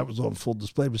that was on full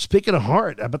display. But speaking of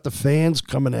heart, how about the fans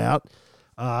coming out?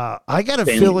 I got a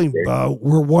feeling, Bo,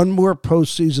 we're one more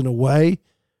postseason away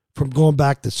from going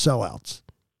back to sellouts.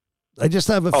 I just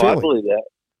have a feeling. I believe that.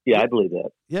 Yeah, I believe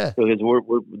that. Yeah, because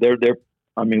they're.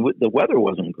 I mean, the weather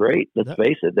wasn't great. Let's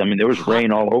face it. I mean, there was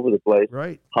rain all over the place.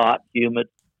 Right. Hot, humid.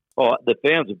 Oh, the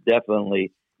fans have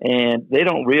definitely, and they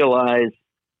don't realize.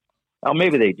 Oh,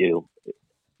 maybe they do.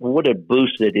 What a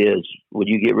boost it is when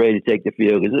you get ready to take the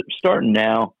field. Because it's starting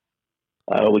now.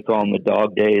 We call them the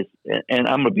dog days. And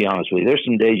I'm going to be honest with you. There's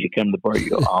some days you come to the park,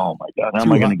 you go, oh, my God, how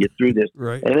am I going to get through this?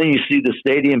 Right. And then you see the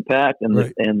stadium packed and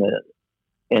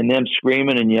them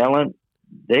screaming and yelling.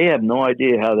 They have no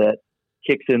idea how that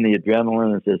kicks in the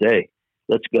adrenaline and says, hey,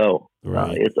 let's go.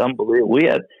 Right. It's unbelievable. We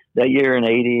had that year in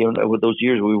 80, with those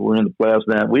years we were in the playoffs,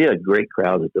 now, we had great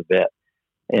crowds at the Vet.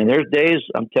 And there's days,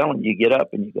 I'm telling you, get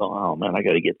up and you go, oh, man, I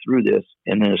got to get through this.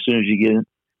 And then as soon as you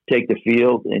take the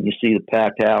field and you see the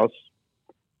packed house,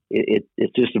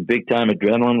 it's just a big-time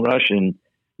adrenaline rush. And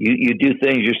you do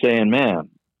things you're saying, man,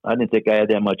 I didn't think I had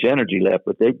that much energy left.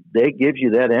 But they give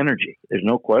you that energy. There's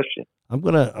no question. I'm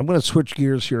gonna switch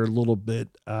gears here a little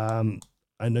bit. I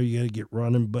know you got to get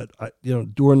running, but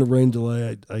during the rain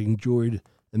delay, I enjoyed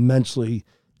immensely,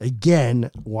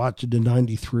 again, watching the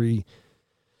 93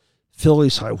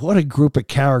 Phillies high. What a group of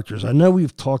characters. I know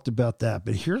we've talked about that,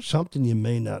 but here's something you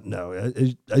may not know.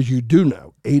 As you do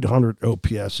know, 800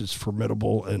 OPS is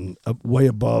formidable and way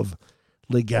above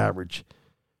league average.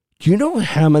 Do you know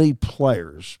how many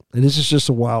players, and this is just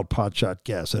a wild pot shot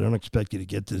guess, I don't expect you to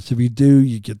get this. If you do,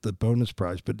 you get the bonus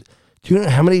prize. But do you know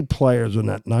how many players on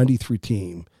that 93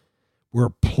 team were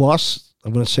plus,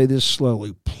 I'm going to say this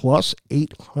slowly, plus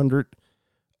 800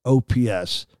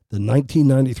 OPS? The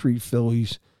 1993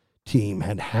 Phillies team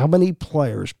had how many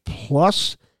players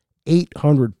plus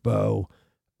 800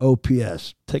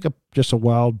 OPS? Take just a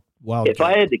wild if guess.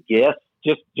 I had to guess,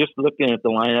 just looking at the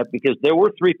lineup, because there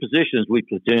were 3 positions we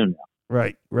platooned.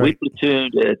 Right. We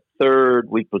platooned at third,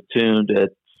 we platooned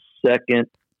at second,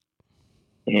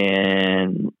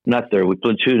 and not third. We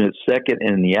platooned at second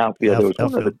and in the outfield.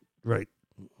 Right.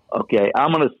 Okay,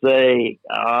 I'm going to say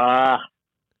out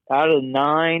of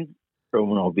 9. Or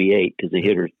it'll be 8 because the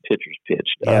pitchers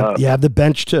pitched. Yeah, you have the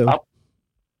bench too.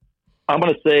 I'm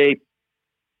going to say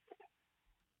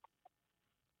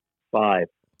 5.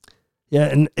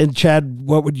 Yeah, and Chad,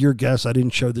 what would your guess? I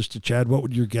didn't show this to Chad. What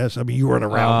would your guess? I mean, you weren't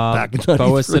around back in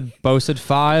 93. Bo said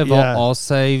 5. Yeah. I'll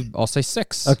say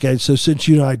 6. Okay, so since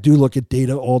you and I do look at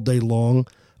data all day long,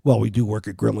 well, we do work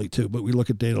at Grimley too, but we look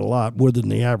at data a lot more than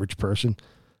the average person.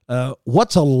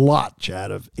 What's a lot,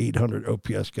 Chad, of 800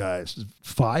 OPS guys?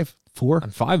 5? 4?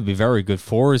 And 5 would be very good.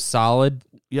 4 is solid.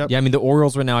 Yep. Yeah, I mean, the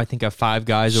Orioles right now, I think, have 5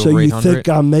 guys so over 800. So you think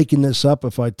I'm making this up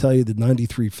if I tell you the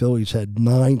 93 Phillies had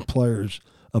 9 players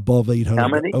above 800 How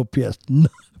many? OPS?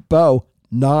 Bo,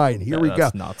 9. Here we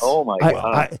go. Nuts. Oh, my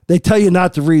God. They tell you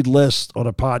not to read lists on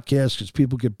a podcast because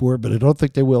people get bored, but I don't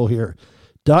think they will here.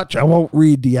 Dutch, I won't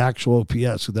read the actual OPS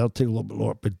because that'll take a little bit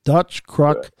longer. But Dutch,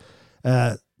 Kruk,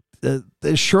 the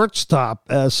shortstop,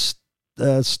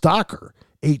 Stocker,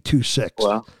 826.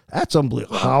 Wow. That's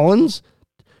unbelievable. Hollins,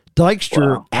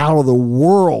 Dykstra out of the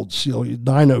world,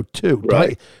 902.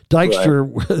 Right.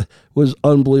 Dykstra was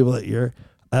unbelievable that year.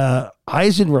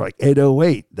 Eisen were like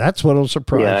 808. That's what I'm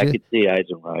surprised. Yeah, I could see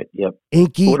Eisen right. Yep.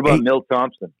 Inky, what about Milt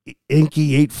Thompson?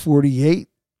 Inky 848,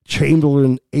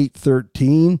 Chamberlain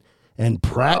 813, and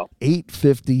Pratt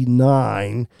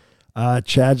 859.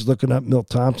 Chad's looking up Milt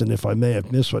Thompson. If I may have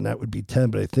missed one, that would be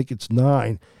 10, but I think it's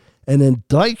 9. And then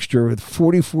Dykstra with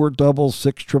 44 doubles,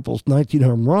 6 triples, 19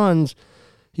 home runs.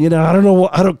 I don't know.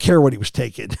 I don't care what he was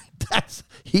taking.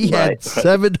 He had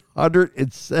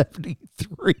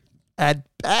 773 at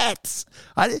bats.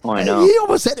 I know. He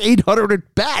almost had 800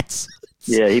 at bats.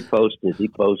 Yeah, he posted.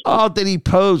 Oh, did he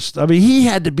post? I mean, he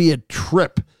had to be a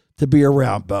trip to be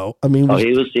around, Bo. I mean,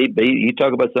 you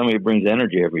talk about somebody who brings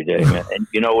energy every day, man. And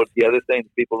you know what? The other thing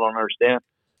that people don't understand,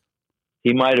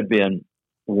 he might have been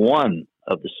one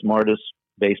of the smartest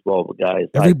baseball guys.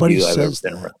 Everybody says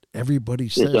that. Everybody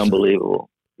says it's unbelievable.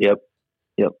 Yep.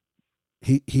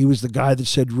 He was the guy that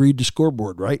said, read the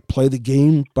scoreboard, right? Play the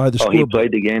game by the scoreboard. He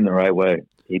played the game the right way.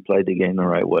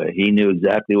 He knew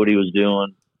exactly what he was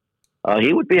doing.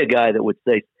 He would be a guy that would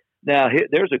say, now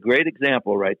there's a great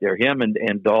example right there. Him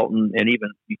and Dalton, and even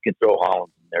you can throw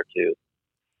Hollins in there too.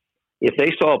 If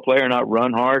they saw a player not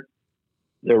run hard,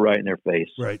 they're right in their face.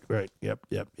 Right. Yep.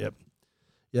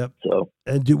 So,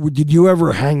 and did you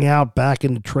ever hang out back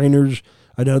in the trainers?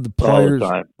 I know the players. All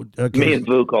the time. Okay. Me and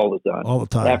Vuk all the time.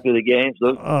 After the games,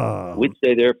 we'd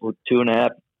stay there for 2.5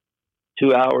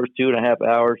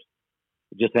 hours,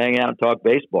 just hang out and talk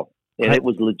baseball. And it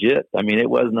was legit. I mean, it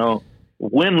was no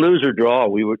win, lose, or draw.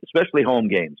 We were, especially home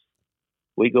games.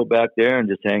 We go back there and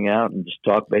just hang out and just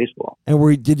talk baseball.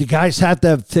 And did you guys have to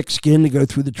have thick skin to go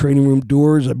through the training room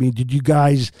doors? I mean,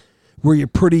 were you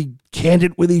pretty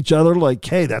candid with each other? Like,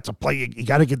 hey, that's a play. You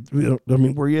got to get.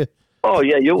 Were you? Oh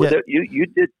yeah, you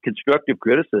did constructive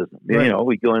criticism. Right.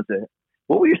 We go and say,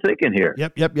 "What were you thinking here?"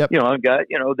 Yep.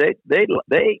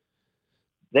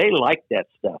 They like that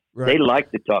stuff. Right. They like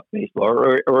to talk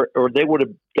baseball, or they would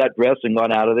have got dressed and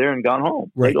gone out of there and gone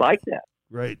home. Right. They like that.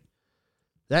 Right.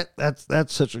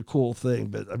 That's such a cool thing.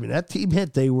 But I mean, that team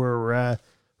they were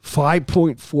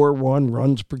 5.41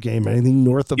 runs per game. Anything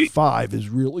north of 5 is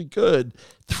really good.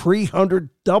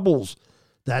 300 doubles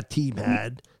that team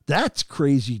had. That's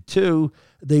crazy too.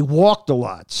 They walked a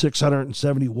lot.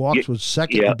 670 walks was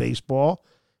second in baseball.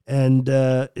 And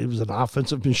it was an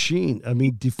offensive machine. I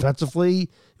mean, defensively,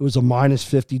 it was a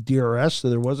 -50 DRS, so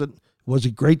there wasn't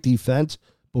great defense,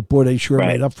 but boy, they sure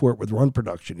made up for it with run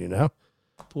production.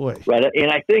 Boy. Right,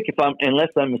 and I think unless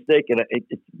I'm mistaken,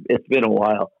 it's been a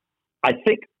while. I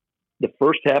think the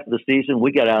first half of the season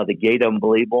we got out of the gate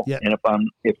unbelievable. Yeah. And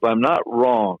if I'm not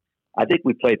wrong, I think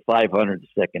we played 500 the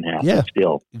second half. Yeah,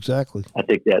 still, exactly. I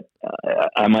think that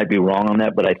I might be wrong on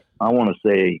that, but I want to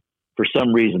say. For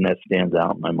some reason, that stands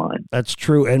out in my mind. That's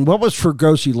true. And what was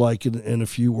Fergosi like in a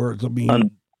few words? I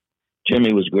mean,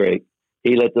 Jimmy was great.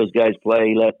 He let those guys play.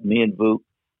 He let me and Vuk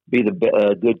be the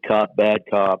good cop, bad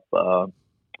cop.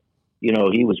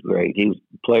 He was great.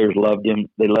 Players loved him.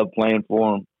 They loved playing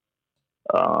for him.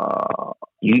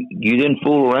 You didn't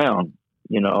fool around.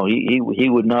 He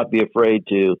would not be afraid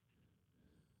to.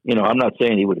 I'm not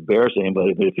saying he would embarrass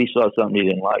anybody, but if he saw something he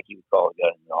didn't like, he would call a guy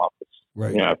in the office.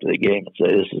 Right. After the game and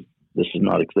say, this is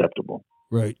not acceptable.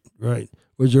 Right.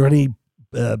 Was there any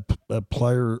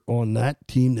player on that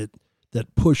team that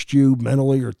pushed you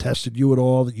mentally or tested you at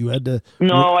all that you had to?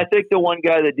 No, I think the one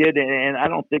guy that did, and I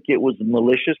don't think it was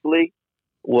maliciously,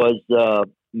 was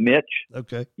Mitch.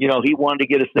 Okay. He wanted to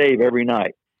get a save every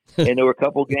night. And there were a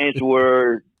couple games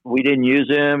where we didn't use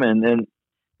him. And then,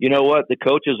 you know what? The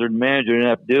coaches or the manager didn't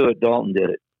have to do it. Dalton did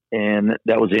it. And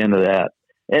that was the end of that.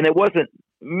 And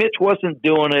Mitch wasn't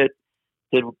doing it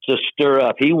to stir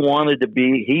up. He wanted the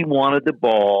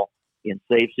ball in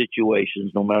safe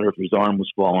situations, no matter if his arm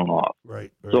was falling off.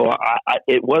 Right. So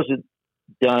it wasn't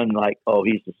done like, oh,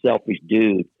 he's a selfish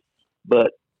dude.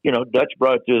 But, Dutch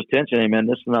brought it to his attention. Hey, man,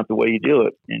 this is not the way you do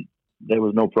it. And there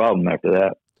was no problem after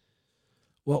that.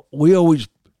 Well, we always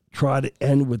try to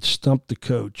end with stump the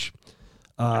coach.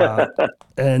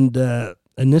 And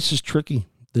this is tricky.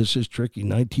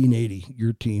 1980,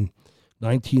 your team,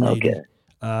 1980. Okay.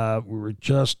 We were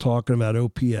just talking about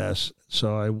OPS,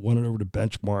 so I went over to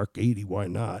benchmark 80. Why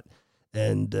not?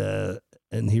 And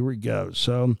here we go.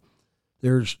 So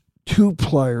there's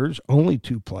only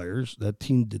two players. That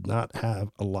team did not have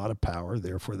a lot of power,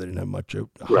 therefore they didn't have much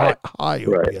high OPS.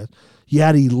 Right. You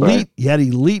had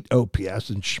elite OPS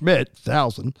and Schmidt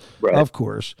 1,000, of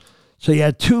course. So you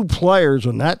had two players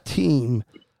on that team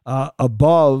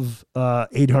above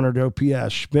 800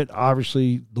 OPS. Schmidt,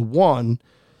 obviously the one.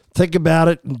 Think about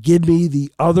it and give me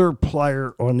the other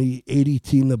player on the 80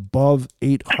 team above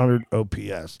 800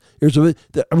 OPS. I'm going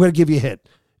to give you a hint.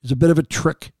 There's a bit of a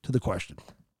trick to the question.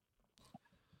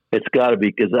 It's got to be,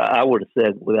 because I would have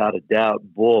said without a doubt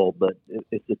Bull, but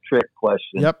it's a trick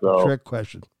question. Yep, so, trick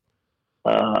question.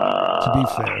 To be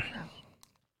fair.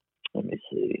 Let me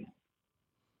see.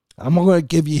 I'm going to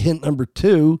give you hint number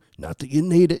 2. Not that you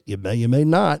need it. You may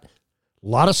not. A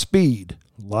lot of speed.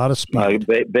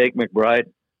 Bake McBride?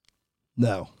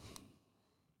 No.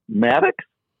 Maddox?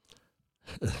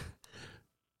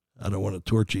 I don't want to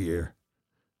torture you here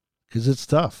because it's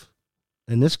tough.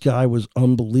 And this guy was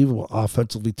unbelievable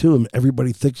offensively, too. And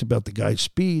everybody thinks about the guy's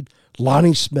speed.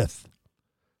 Lonnie Smith.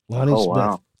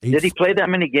 Wow. Did he play that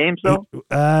many games, though?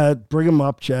 Bring him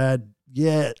up, Chad.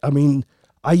 Yeah, I mean,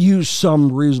 I use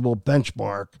some reasonable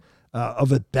benchmark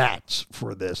of at-bats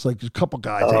for this. Like, a couple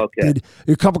guys.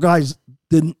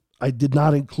 I did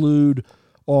not include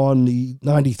on the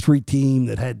 93 team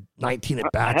that had 19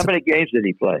 at-bats. How many games did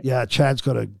he play? Yeah, Chad's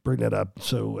going to bring that up.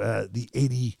 So, the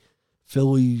 80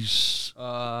 Phillies.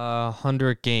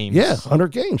 100 games. Yeah,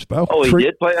 100 games, Bo. Oh, he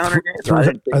did play 100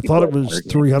 games? I thought it was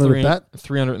 300 at bat.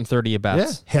 330 at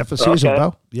bats. Yeah, half a season,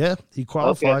 Bo. Yeah, he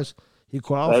qualifies. Okay. He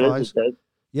qualifies.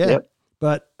 Yeah, yep.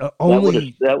 But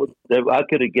only I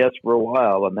could have guessed for a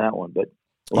while on that one, but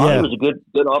Lonnie was a good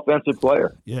offensive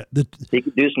player. Yeah, he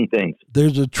could do some things.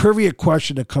 There's a trivia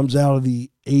question that comes out of the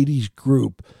 80s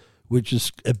group, which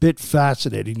is a bit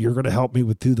fascinating. You're going to help me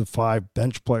with who the 5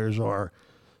 bench players are.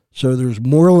 So there's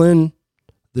Moreland,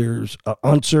 there's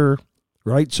Unser,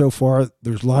 right? So far,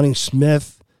 there's Lonnie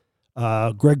Smith,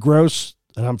 Greg Gross,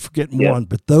 and I'm forgetting one.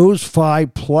 But those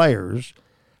 5 players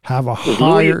have a higher. Was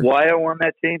Louis Guayo on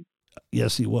that team?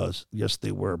 Yes, he was. Yes,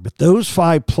 they were. But those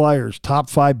 5 players, top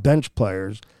 5 bench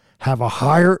players, have a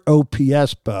higher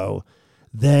OPS, Bo,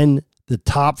 than the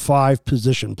top 5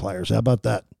 position players. How about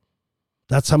that?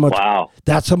 That's how much. Wow.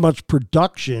 That's how much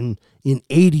production in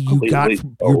 80 you got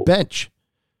from your bench.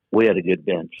 We had a good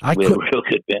bench. We had a real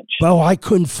good bench. Well, I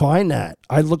couldn't find that.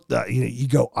 I looked at, you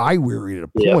go eye weary at a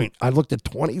point. I looked at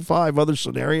 25 other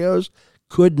scenarios,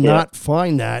 could not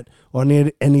find that on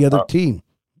any other team.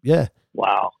 Yeah.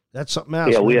 Wow. That's something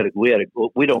else. Yeah, we don't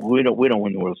win the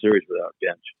World Series without a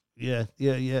bench.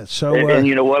 Yeah. So and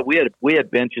you know what? We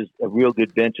had benches, a real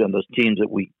good bench on those teams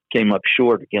that we came up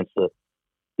short against the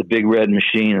Big Red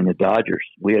Machine and the Dodgers.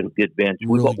 We had a good bench.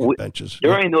 Really good benches.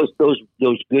 During those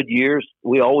good years,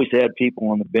 we always had people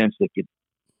on the bench that could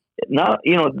not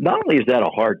only is that a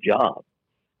hard job,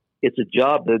 it's a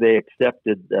job that they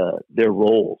accepted their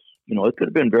roles. It could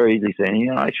have been very easy saying,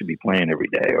 I should be playing every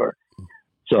day,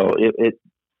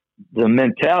 the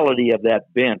mentality of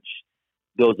that bench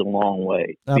goes a long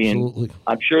way. Absolutely.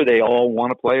 I'm sure they all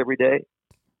want to play every day,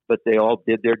 but they all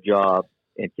did their job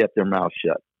and kept their mouth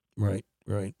shut. Right.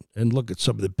 And look at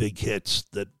some of the big hits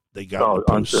that they got.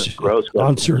 Unser and Gross.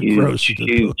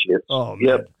 Huge hits. Oh,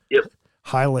 man. Yep.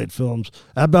 Highlight films.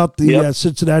 How about the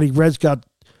Cincinnati Reds got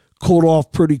cooled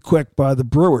off pretty quick by the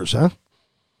Brewers, huh?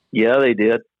 Yeah, they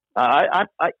did. I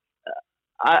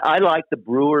like the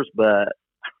Brewers, but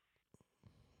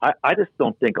I just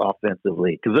don't think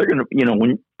offensively, because they're going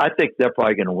to, I think they're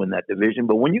probably going to win that division.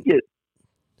 But when you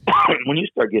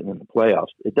start getting in the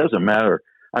playoffs, it doesn't matter.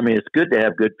 I mean, it's good to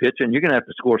have good pitching. You're going to have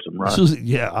to score some runs.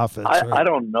 Yeah, offense. I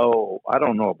don't know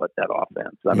about that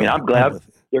offense. I mean, I'm glad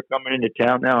they're coming into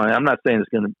town now, and I'm not saying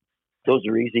those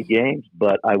are easy games,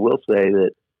 but I will say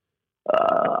that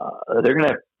they're going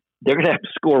to have to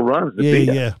score runs to beat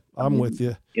us. Yeah, I'm with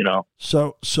you.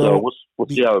 So we'll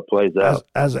see how it plays out.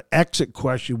 As an exit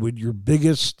question, would your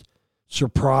biggest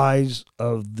surprise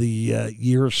of the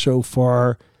year so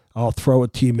far? I'll throw a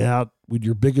team out. Would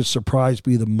your biggest surprise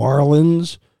be the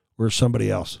Marlins or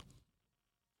somebody else?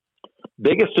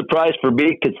 Biggest surprise for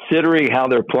me, considering how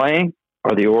they're playing,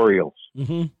 are the Orioles.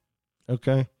 Mm-hmm.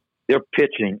 Okay. Their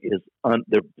pitching is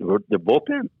their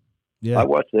bullpen. Yeah, I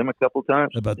watched them a couple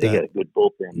times. They got a good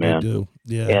bullpen, man. They do.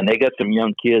 Yeah, and they got some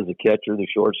young kids, the catcher, the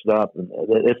shortstop, and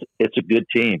it's a good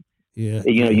team. Yeah,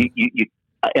 you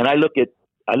and I look at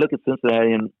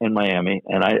Cincinnati and Miami,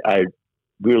 and I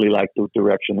really like the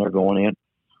direction they're going in.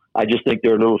 I just think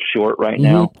they're a little short right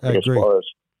now as far as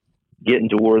getting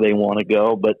to where they want to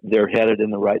go, but they're headed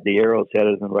in the arrow's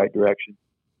headed in the right direction.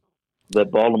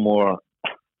 But Baltimore,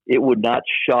 it would not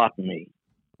shock me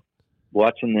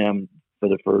watching them for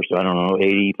the first,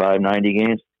 85, 90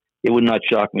 games. It would not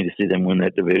shock me to see them win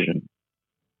that division.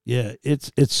 Yeah,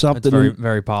 it's something. It's very,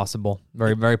 very possible.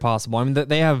 Very, very possible. I mean,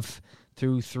 they have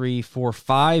 2, 3, 4,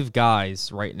 5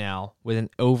 guys right now with an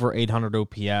over 800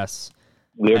 OPS.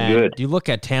 They're good. You look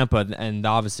at Tampa, and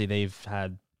obviously they've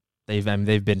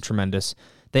been tremendous.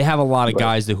 they have a lot of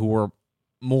guys who were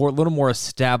a little more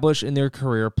established in their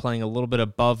career, playing a little bit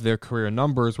above their career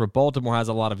numbers, where Baltimore has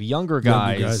a lot of younger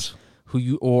guys.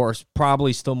 Or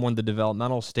probably still more in the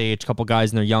developmental stage, a couple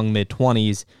guys in their young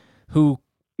mid-20s who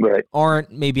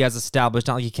aren't maybe as established.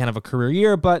 Not like you can't have a career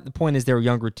year, but the point is they're a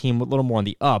younger team with a little more on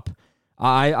the up.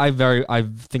 I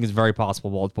think it's very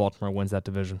possible Baltimore wins that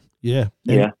division. Yeah.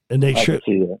 And they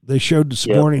showed this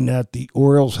morning that the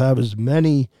Orioles have as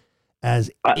many as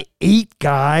 8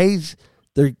 guys.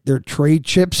 They're trade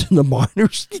chips in the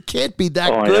minors. You can't be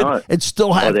that good and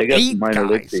still have 8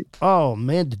 guys. Oh,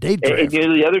 man, did they draft?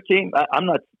 And the other team, I'm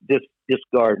not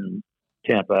discarding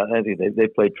Tampa. I think they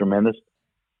played tremendous.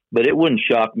 But it wouldn't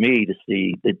shock me to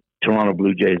see the Toronto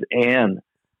Blue Jays and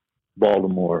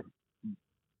Baltimore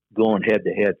going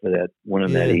head-to-head for that,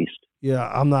 winning that East. Yeah,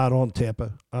 I'm not on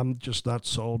Tampa. I'm just not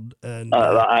sold. And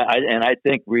I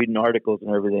think reading articles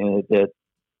and everything that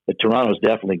Toronto's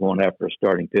definitely going after a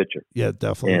starting pitcher. Yeah,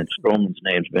 definitely. And Stroman's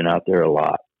name's been out there a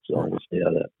lot. So we'll see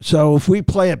how that. So if we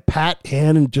play a pat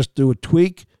hand and just do a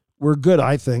tweak, we're good,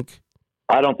 I think.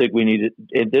 I don't think we need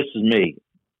it. This is me.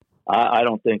 I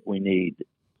don't think we need.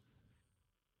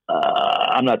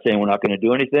 I'm not saying we're not going to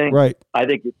do anything. Right. I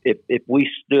think if we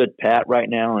stood pat right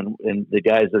now and the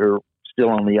guys that are still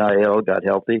on the IL got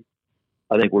healthy,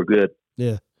 I think we're good.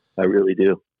 Yeah. I really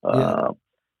do. Yeah.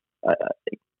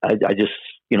 I just,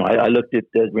 I looked at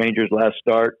the Rangers last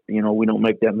start. We don't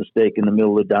make that mistake in the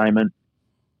middle of the diamond.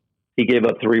 He gave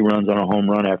up 3 runs on a home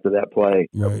run after that play.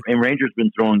 Right. And Rangers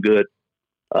been throwing good.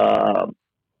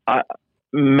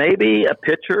 Maybe a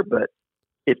pitcher, but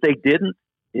if they didn't,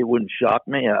 it wouldn't shock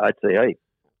me. I'd say, hey,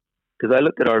 because I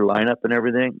look at our lineup and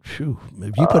everything. Phew.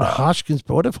 If you put Hoskins,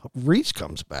 but what if Reese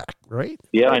comes back, right?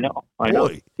 Yeah, I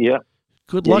know. Yeah.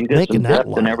 Good luck making that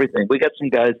line. And everything. We got some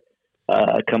guys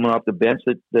coming off the bench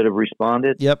that have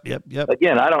responded. Yep.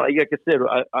 Again, I don't. Like I said,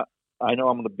 I know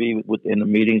I'm going to be in the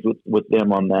meetings with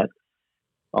them on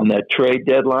that trade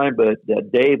deadline. But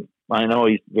Dave, I know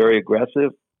he's very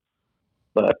aggressive,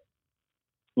 but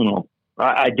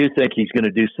I do think he's going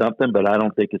to do something. But I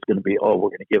don't think it's going to be we're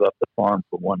going to give up the farm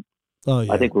for one. Oh,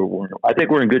 yeah. I think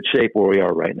we're in good shape where we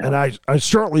are right now. And I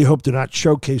certainly hope they're not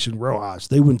showcasing Rojas.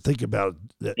 They wouldn't think about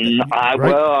it. Right?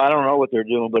 Well, I don't know what they're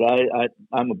doing, but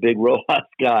I'm a big Rojas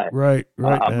guy. Right.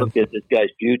 I'm looking at this guy's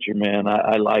future, man.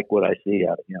 I like what I see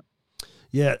out of him.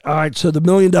 Yeah. All right. So the $1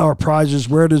 million prizes.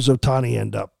 Where does Ohtani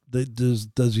end up?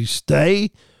 Does he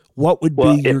stay? What would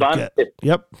be your get?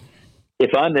 Yep.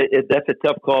 That's a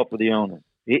tough call for the owner.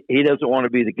 He doesn't want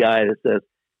to be the guy that says,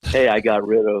 hey, I got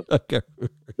rid of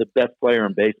the best player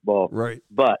in baseball. Right.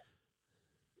 But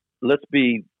let's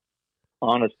be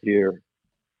honest here.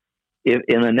 If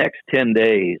in the next 10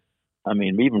 days, I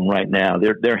mean, even right now,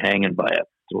 they're hanging by a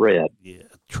thread. Yeah,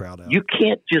 Trout out. You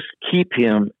can't just keep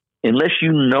him unless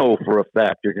you know for a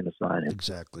fact you're going to sign him.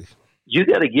 Exactly. You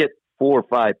got to get 4 or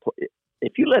 5.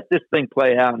 If you let this thing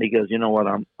play out and he goes, you know what,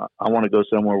 I want to go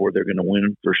somewhere where they're going to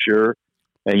win for sure,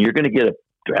 and you're going to get a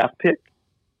draft pick,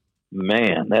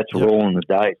 man, that's rolling the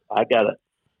dice.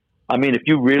 If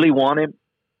you really want him,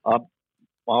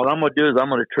 what I'm going to do is I'm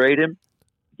going to trade him,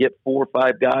 get 4 or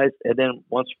 5 guys, and then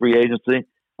once free agency,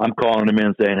 I'm calling him in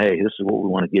and saying, hey, this is what we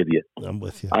want to give you. I'm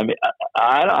with you. I mean,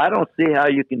 I don't see how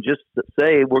you can just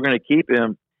say we're going to keep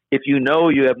him if you know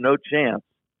you have no chance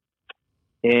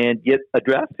and get a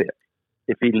draft pick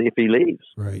if he leaves.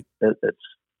 Right.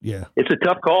 It's a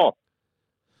tough call.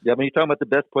 I mean, you're talking about the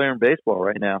best player in baseball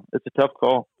right now. It's a tough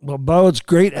call. Well, Bo, it's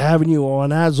great having you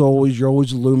on. As always, you're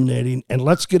always illuminating. And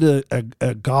let's get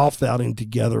a golf outing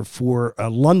together for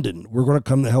London. We're going to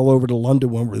come the hell over to London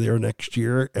when we're there next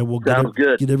year, and we'll get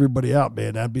everybody out,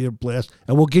 man. That'd be a blast.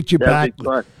 And we'll get you back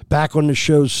on the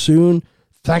show soon.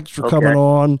 Thanks for coming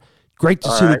on. Great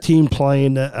to see the team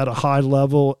playing at a high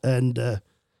level, and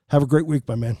have a great week,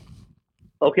 my man.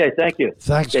 Okay, thank you.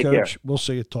 Thanks, Take Coach. care. We'll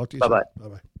see you. Talk to you Bye-bye. soon.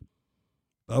 Bye-bye.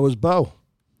 That was Bo.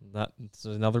 That's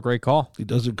another great call. He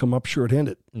doesn't come up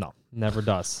short-handed. No, never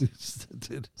does.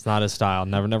 It's not his style.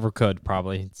 Never could,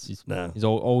 probably. He's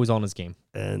always on his game.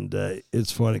 And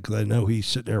it's funny because I know he's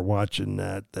sitting there watching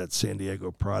that San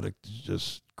Diego product,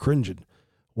 just cringing,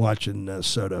 watching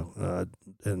Soto.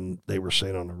 And they were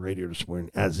saying on the radio this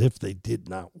morning, as if they did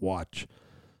not watch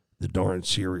the darn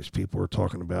series. People were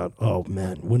talking about, oh,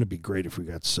 man, wouldn't it be great if we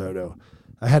got Soto?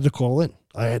 I had to call in.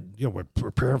 We're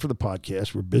preparing for the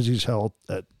podcast. We're busy as hell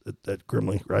at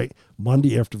Grimley, right?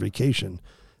 Monday after vacation.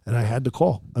 And I had to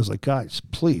call. I was like, guys,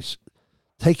 please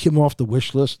take him off the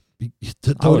wish list.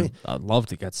 I'd love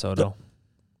to get Soto.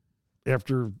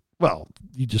 After Well,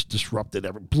 you just disrupted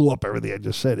blew up everything I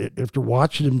just said. After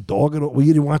watching him dog it, well,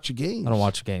 you didn't watch the games. I don't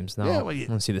watch games. No, Yeah, I want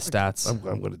to see the stats. I'm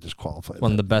going to disqualify.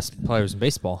 One of the best players in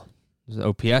baseball. His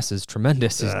OPS is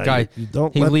tremendous. This guy,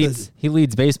 he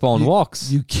leads baseball in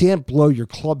walks. You can't blow your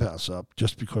clubhouse up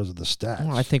just because of the stats.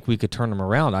 Well, I think we could turn him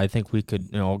around. I think we could,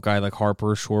 a guy like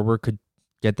Harper, Schwarber could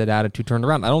get that attitude turned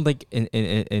around. I don't think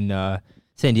in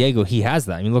San Diego he has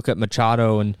that. I mean, look at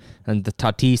Machado and the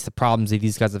Tatis, the problems that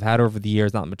these guys have had over the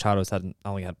years. Not Machado's not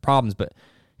only had problems, but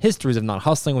histories of not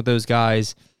hustling with those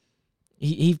guys.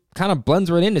 He kind of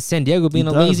blends right into San Diego being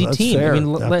a lazy team. Fair. I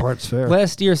mean, that part's fair.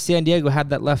 Last year, San Diego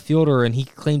had that left fielder, and he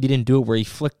claimed he didn't do it where he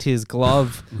flicked his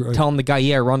glove, telling the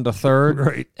guy, run to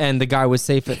third, and the guy was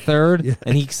safe at third,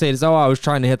 and he said, I was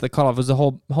trying to hit the cutoff. It was a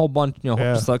whole bunch,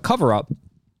 just a cover-up.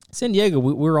 San Diego,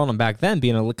 we were on them back then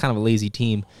being a kind of a lazy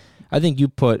team. I think you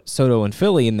put Soto in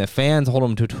Philly, and the fans hold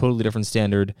them to a totally different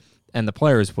standard, and the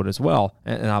players would as well,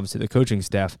 and obviously the coaching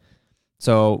staff.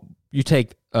 So you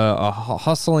take a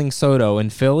hustling Soto in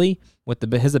Philly with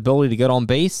his ability to get on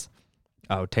base,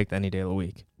 I would take that any day of the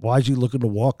week. Why is he looking to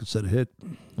walk instead of hit?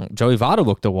 Joey Votto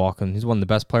looked to walk, and he's one of the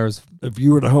best players. If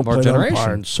you were the home plate generation.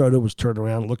 umpire and Soto was turned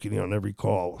around looking on every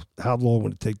call, how long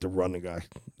would it take to run the guy?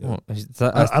 Well,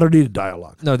 I don't need a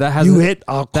dialogue. No, that hasn't. You hit,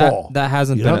 I'll call. That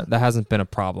hasn't been a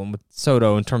problem with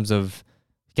Soto in terms of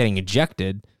getting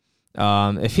ejected.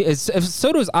 If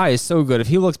Soto's eye is so good, if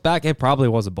he looks back, it probably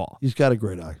was a ball. He's got a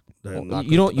great eye.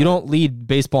 You don't lead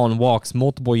baseball in walks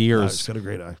multiple years. No, he's got a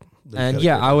great eye.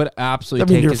 I would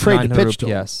absolutely take you're his afraid to 900 pitch to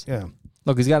him. OPS. Yeah.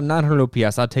 Look, he's got 900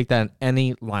 OPS. I'd take that in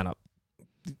any lineup.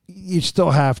 You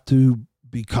still have to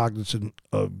be cognizant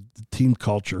of the team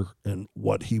culture and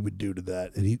what he would do to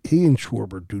that. And he and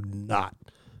Schwarber do not.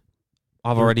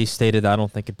 I've already stated that I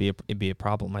don't think it'd be a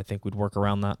problem. I think we'd work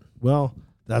around that. Well,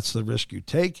 that's the risk you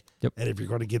take. Yep. And if you're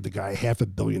going to give the guy a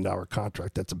 $500 million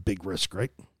contract, that's a big risk,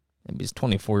 right? Maybe he's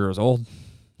 24 years old.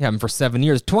 You have him for 7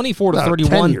 years. 24 to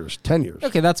 31. 10 years.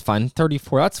 Okay, that's fine.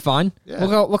 34, that's fine. Yeah.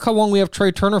 Look how long we have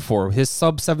Trey Turner for. His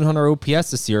sub 700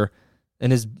 OPS this year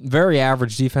and his very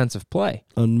average defensive play.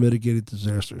 Unmitigated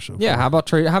disaster so far. Yeah, how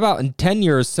about in 10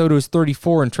 years, Soto's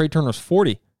 34 and Trey Turner's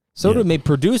 40? Soto may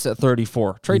produce at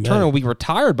 34. Trey Turner will be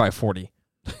retired by 40.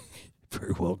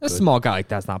 Very well. A small guy like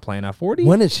that's not playing at 40.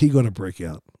 When is he going to break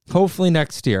out? Hopefully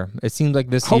next year. It seems like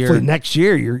this year. Hopefully next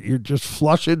year. You're just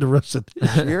flushing the rest of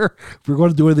this year. If we're going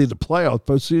to do anything to playoff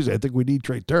postseason, I think we need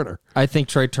Trey Turner. I think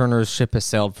Trey Turner's ship has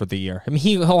sailed for the year. I mean,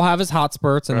 he'll have his hot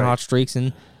spurts and hot streaks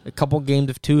and a couple games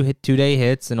of two-day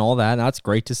hits and all that. And that's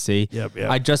great to see. Yep.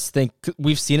 I just think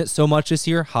we've seen it so much this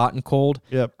year, hot and cold.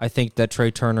 Yep. I think that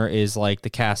Trey Turner is like the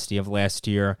Cassidy of last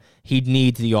year. He'd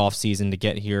need the offseason to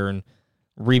get here and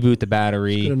reboot the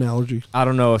battery. Good analogy. I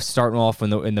don't know if starting off in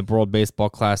the World Baseball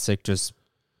Classic just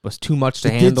was too much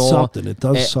to handle. It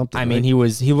does something. I mean, he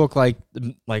looked like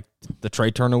the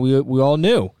Trey Turner we all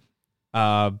knew.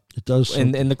 It does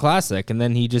in the Classic, and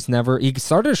then he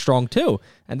started strong too,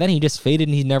 and then he just faded,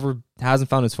 and he hasn't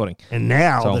found his footing. And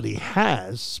now that he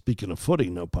has, speaking of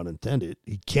footing, no pun intended,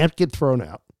 he can't get thrown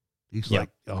out. He's like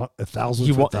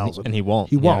 1,000 for 1,000. And he won't.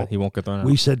 He won't. He won't get thrown out.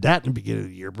 We said that in the beginning of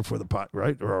the year before the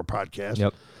or our podcast.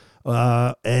 Yep.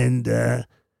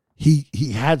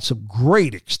 He had some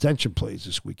great extension plays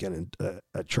this weekend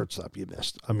at shortstop. You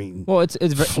missed. I mean,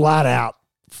 it's flat out,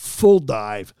 full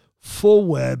dive, full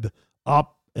web,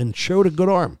 up, and showed a good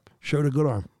arm.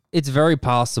 It's very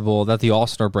possible that the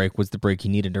All-Star break was the break he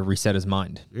needed to reset his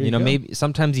mind. Maybe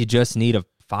sometimes you just need a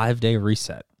 5-day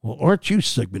reset. Well, aren't you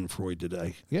Sigmund Freud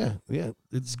today? Yeah.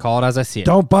 It's called as I see it.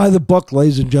 Don't buy the book,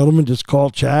 ladies and gentlemen. Just call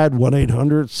Chad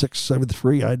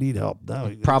 1-800-673. I need help.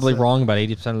 No, probably wrong about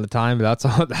 80% of the time, but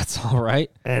that's all right.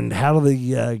 And how do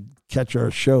they catch our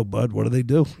show, bud? What do they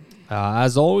do?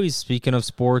 As always, speaking of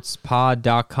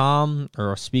sportspod.com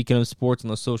or speaking of sports on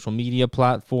the social media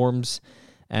platforms,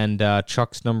 and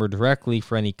Chuck's number directly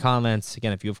for any comments.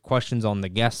 Again, if you have questions on the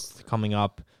guests coming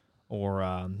up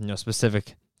or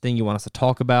specific thing you want us to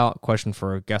talk about, question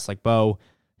for a guest like Bo,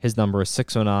 his number is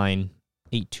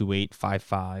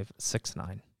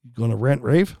 609-828-5569. You going to rant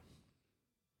rave?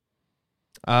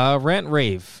 Rant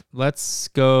rave. Let's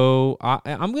go.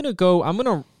 I'm going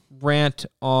to rant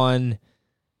on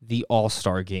the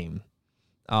All-Star game,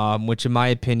 which in my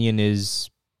opinion is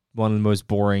one of the most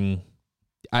boring.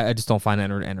 I just don't find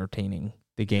it entertaining,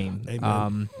 the game.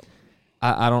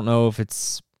 I don't know if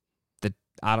it's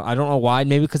I don't know why.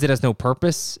 Maybe because it has no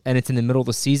purpose and it's in the middle of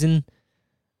the season.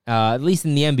 At least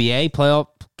in the NBA playoff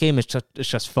game, it's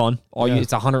just fun.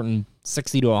 It's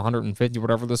 160 to 150,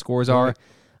 whatever the scores are.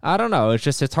 I don't know.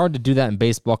 It's hard to do that in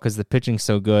baseball because the pitching's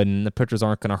so good and the pitchers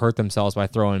aren't going to hurt themselves by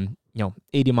throwing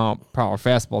 80-mile-per-hour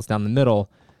fastballs down the middle.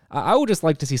 I would just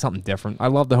like to see something different. I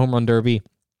love the home run derby.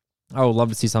 I would love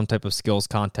to see some type of skills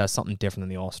contest, something different than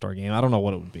the All-Star game. I don't know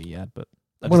what it would be yet, but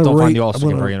I just don't find the All-Star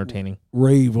game very entertaining.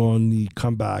 Rave on the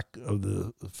comeback of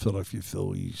the Philadelphia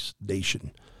Phillies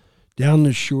nation down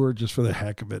the shore just for the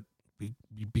heck of it,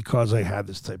 because I had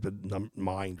this type of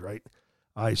mind, right?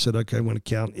 I said, okay, I'm going to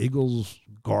count Eagles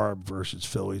garb versus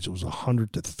Phillies. It was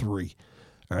 100-3.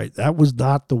 All right, that was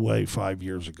not the way 5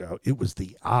 years ago. It was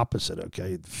the opposite,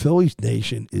 okay? The Phillies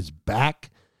nation is back.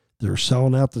 They're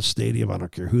selling out the stadium. I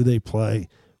don't care who they play.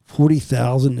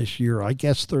 40,000 this year. I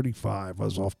guess 35. I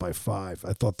was off by 5.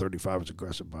 I thought 35 was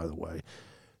aggressive, by the way.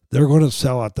 They're going to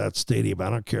sell out that stadium. I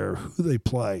don't care who they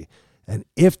play. And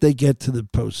if they get to the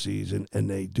postseason and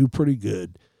they do pretty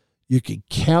good, you can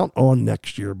count on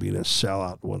next year being a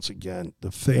sellout once again.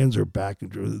 The fans are back.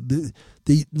 The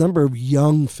number of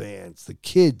young fans, the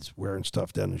kids wearing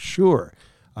stuff down the shore.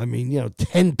 I mean,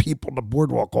 10 people on the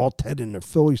boardwalk, all 10 in their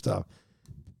Philly stuff.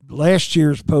 Last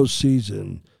year's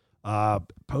postseason,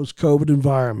 post-COVID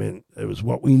environment, it was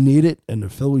what we needed, and the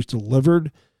Phillies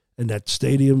delivered, and that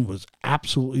stadium was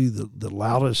absolutely the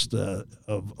loudest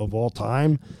of all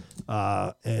time.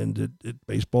 And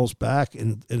baseball's back,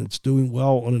 and it's doing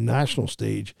well on a national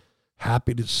stage.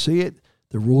 Happy to see it.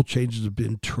 The rule changes have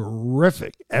been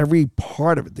terrific. Every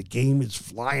part of it, the game is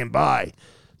flying by.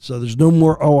 So there's no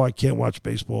more, I can't watch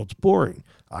baseball, it's boring.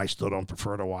 I still don't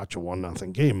prefer to watch a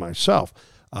 1-0 game myself.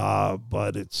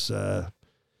 But it's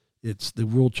the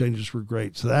rule changes were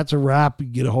great. So that's a wrap. You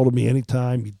can get a hold of me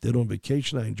anytime. You did on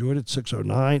vacation. I enjoyed it.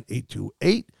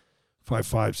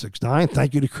 609-828-5569.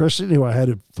 Thank you to Kristen, who I had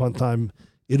a fun time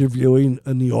interviewing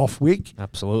in the off week.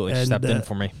 Absolutely. She stepped in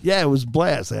for me. Yeah, it was a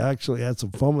blast. I actually had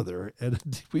some fun with her, and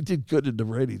we did good in the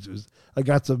ratings. I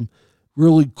got some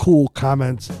really cool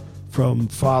comments from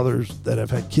fathers that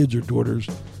have had kids or daughters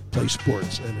play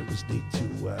sports, and it was neat to do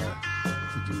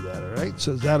that. All right,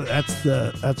 so that's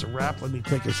a wrap. Let me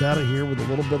take us out of here with a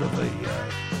little bit of a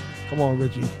come on,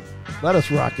 Richie, let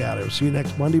us rock out. I'll see you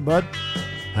next Monday, bud.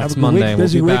 Have a good Monday. week.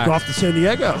 Busy we'll week back. off to San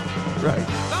Diego.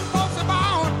 Right.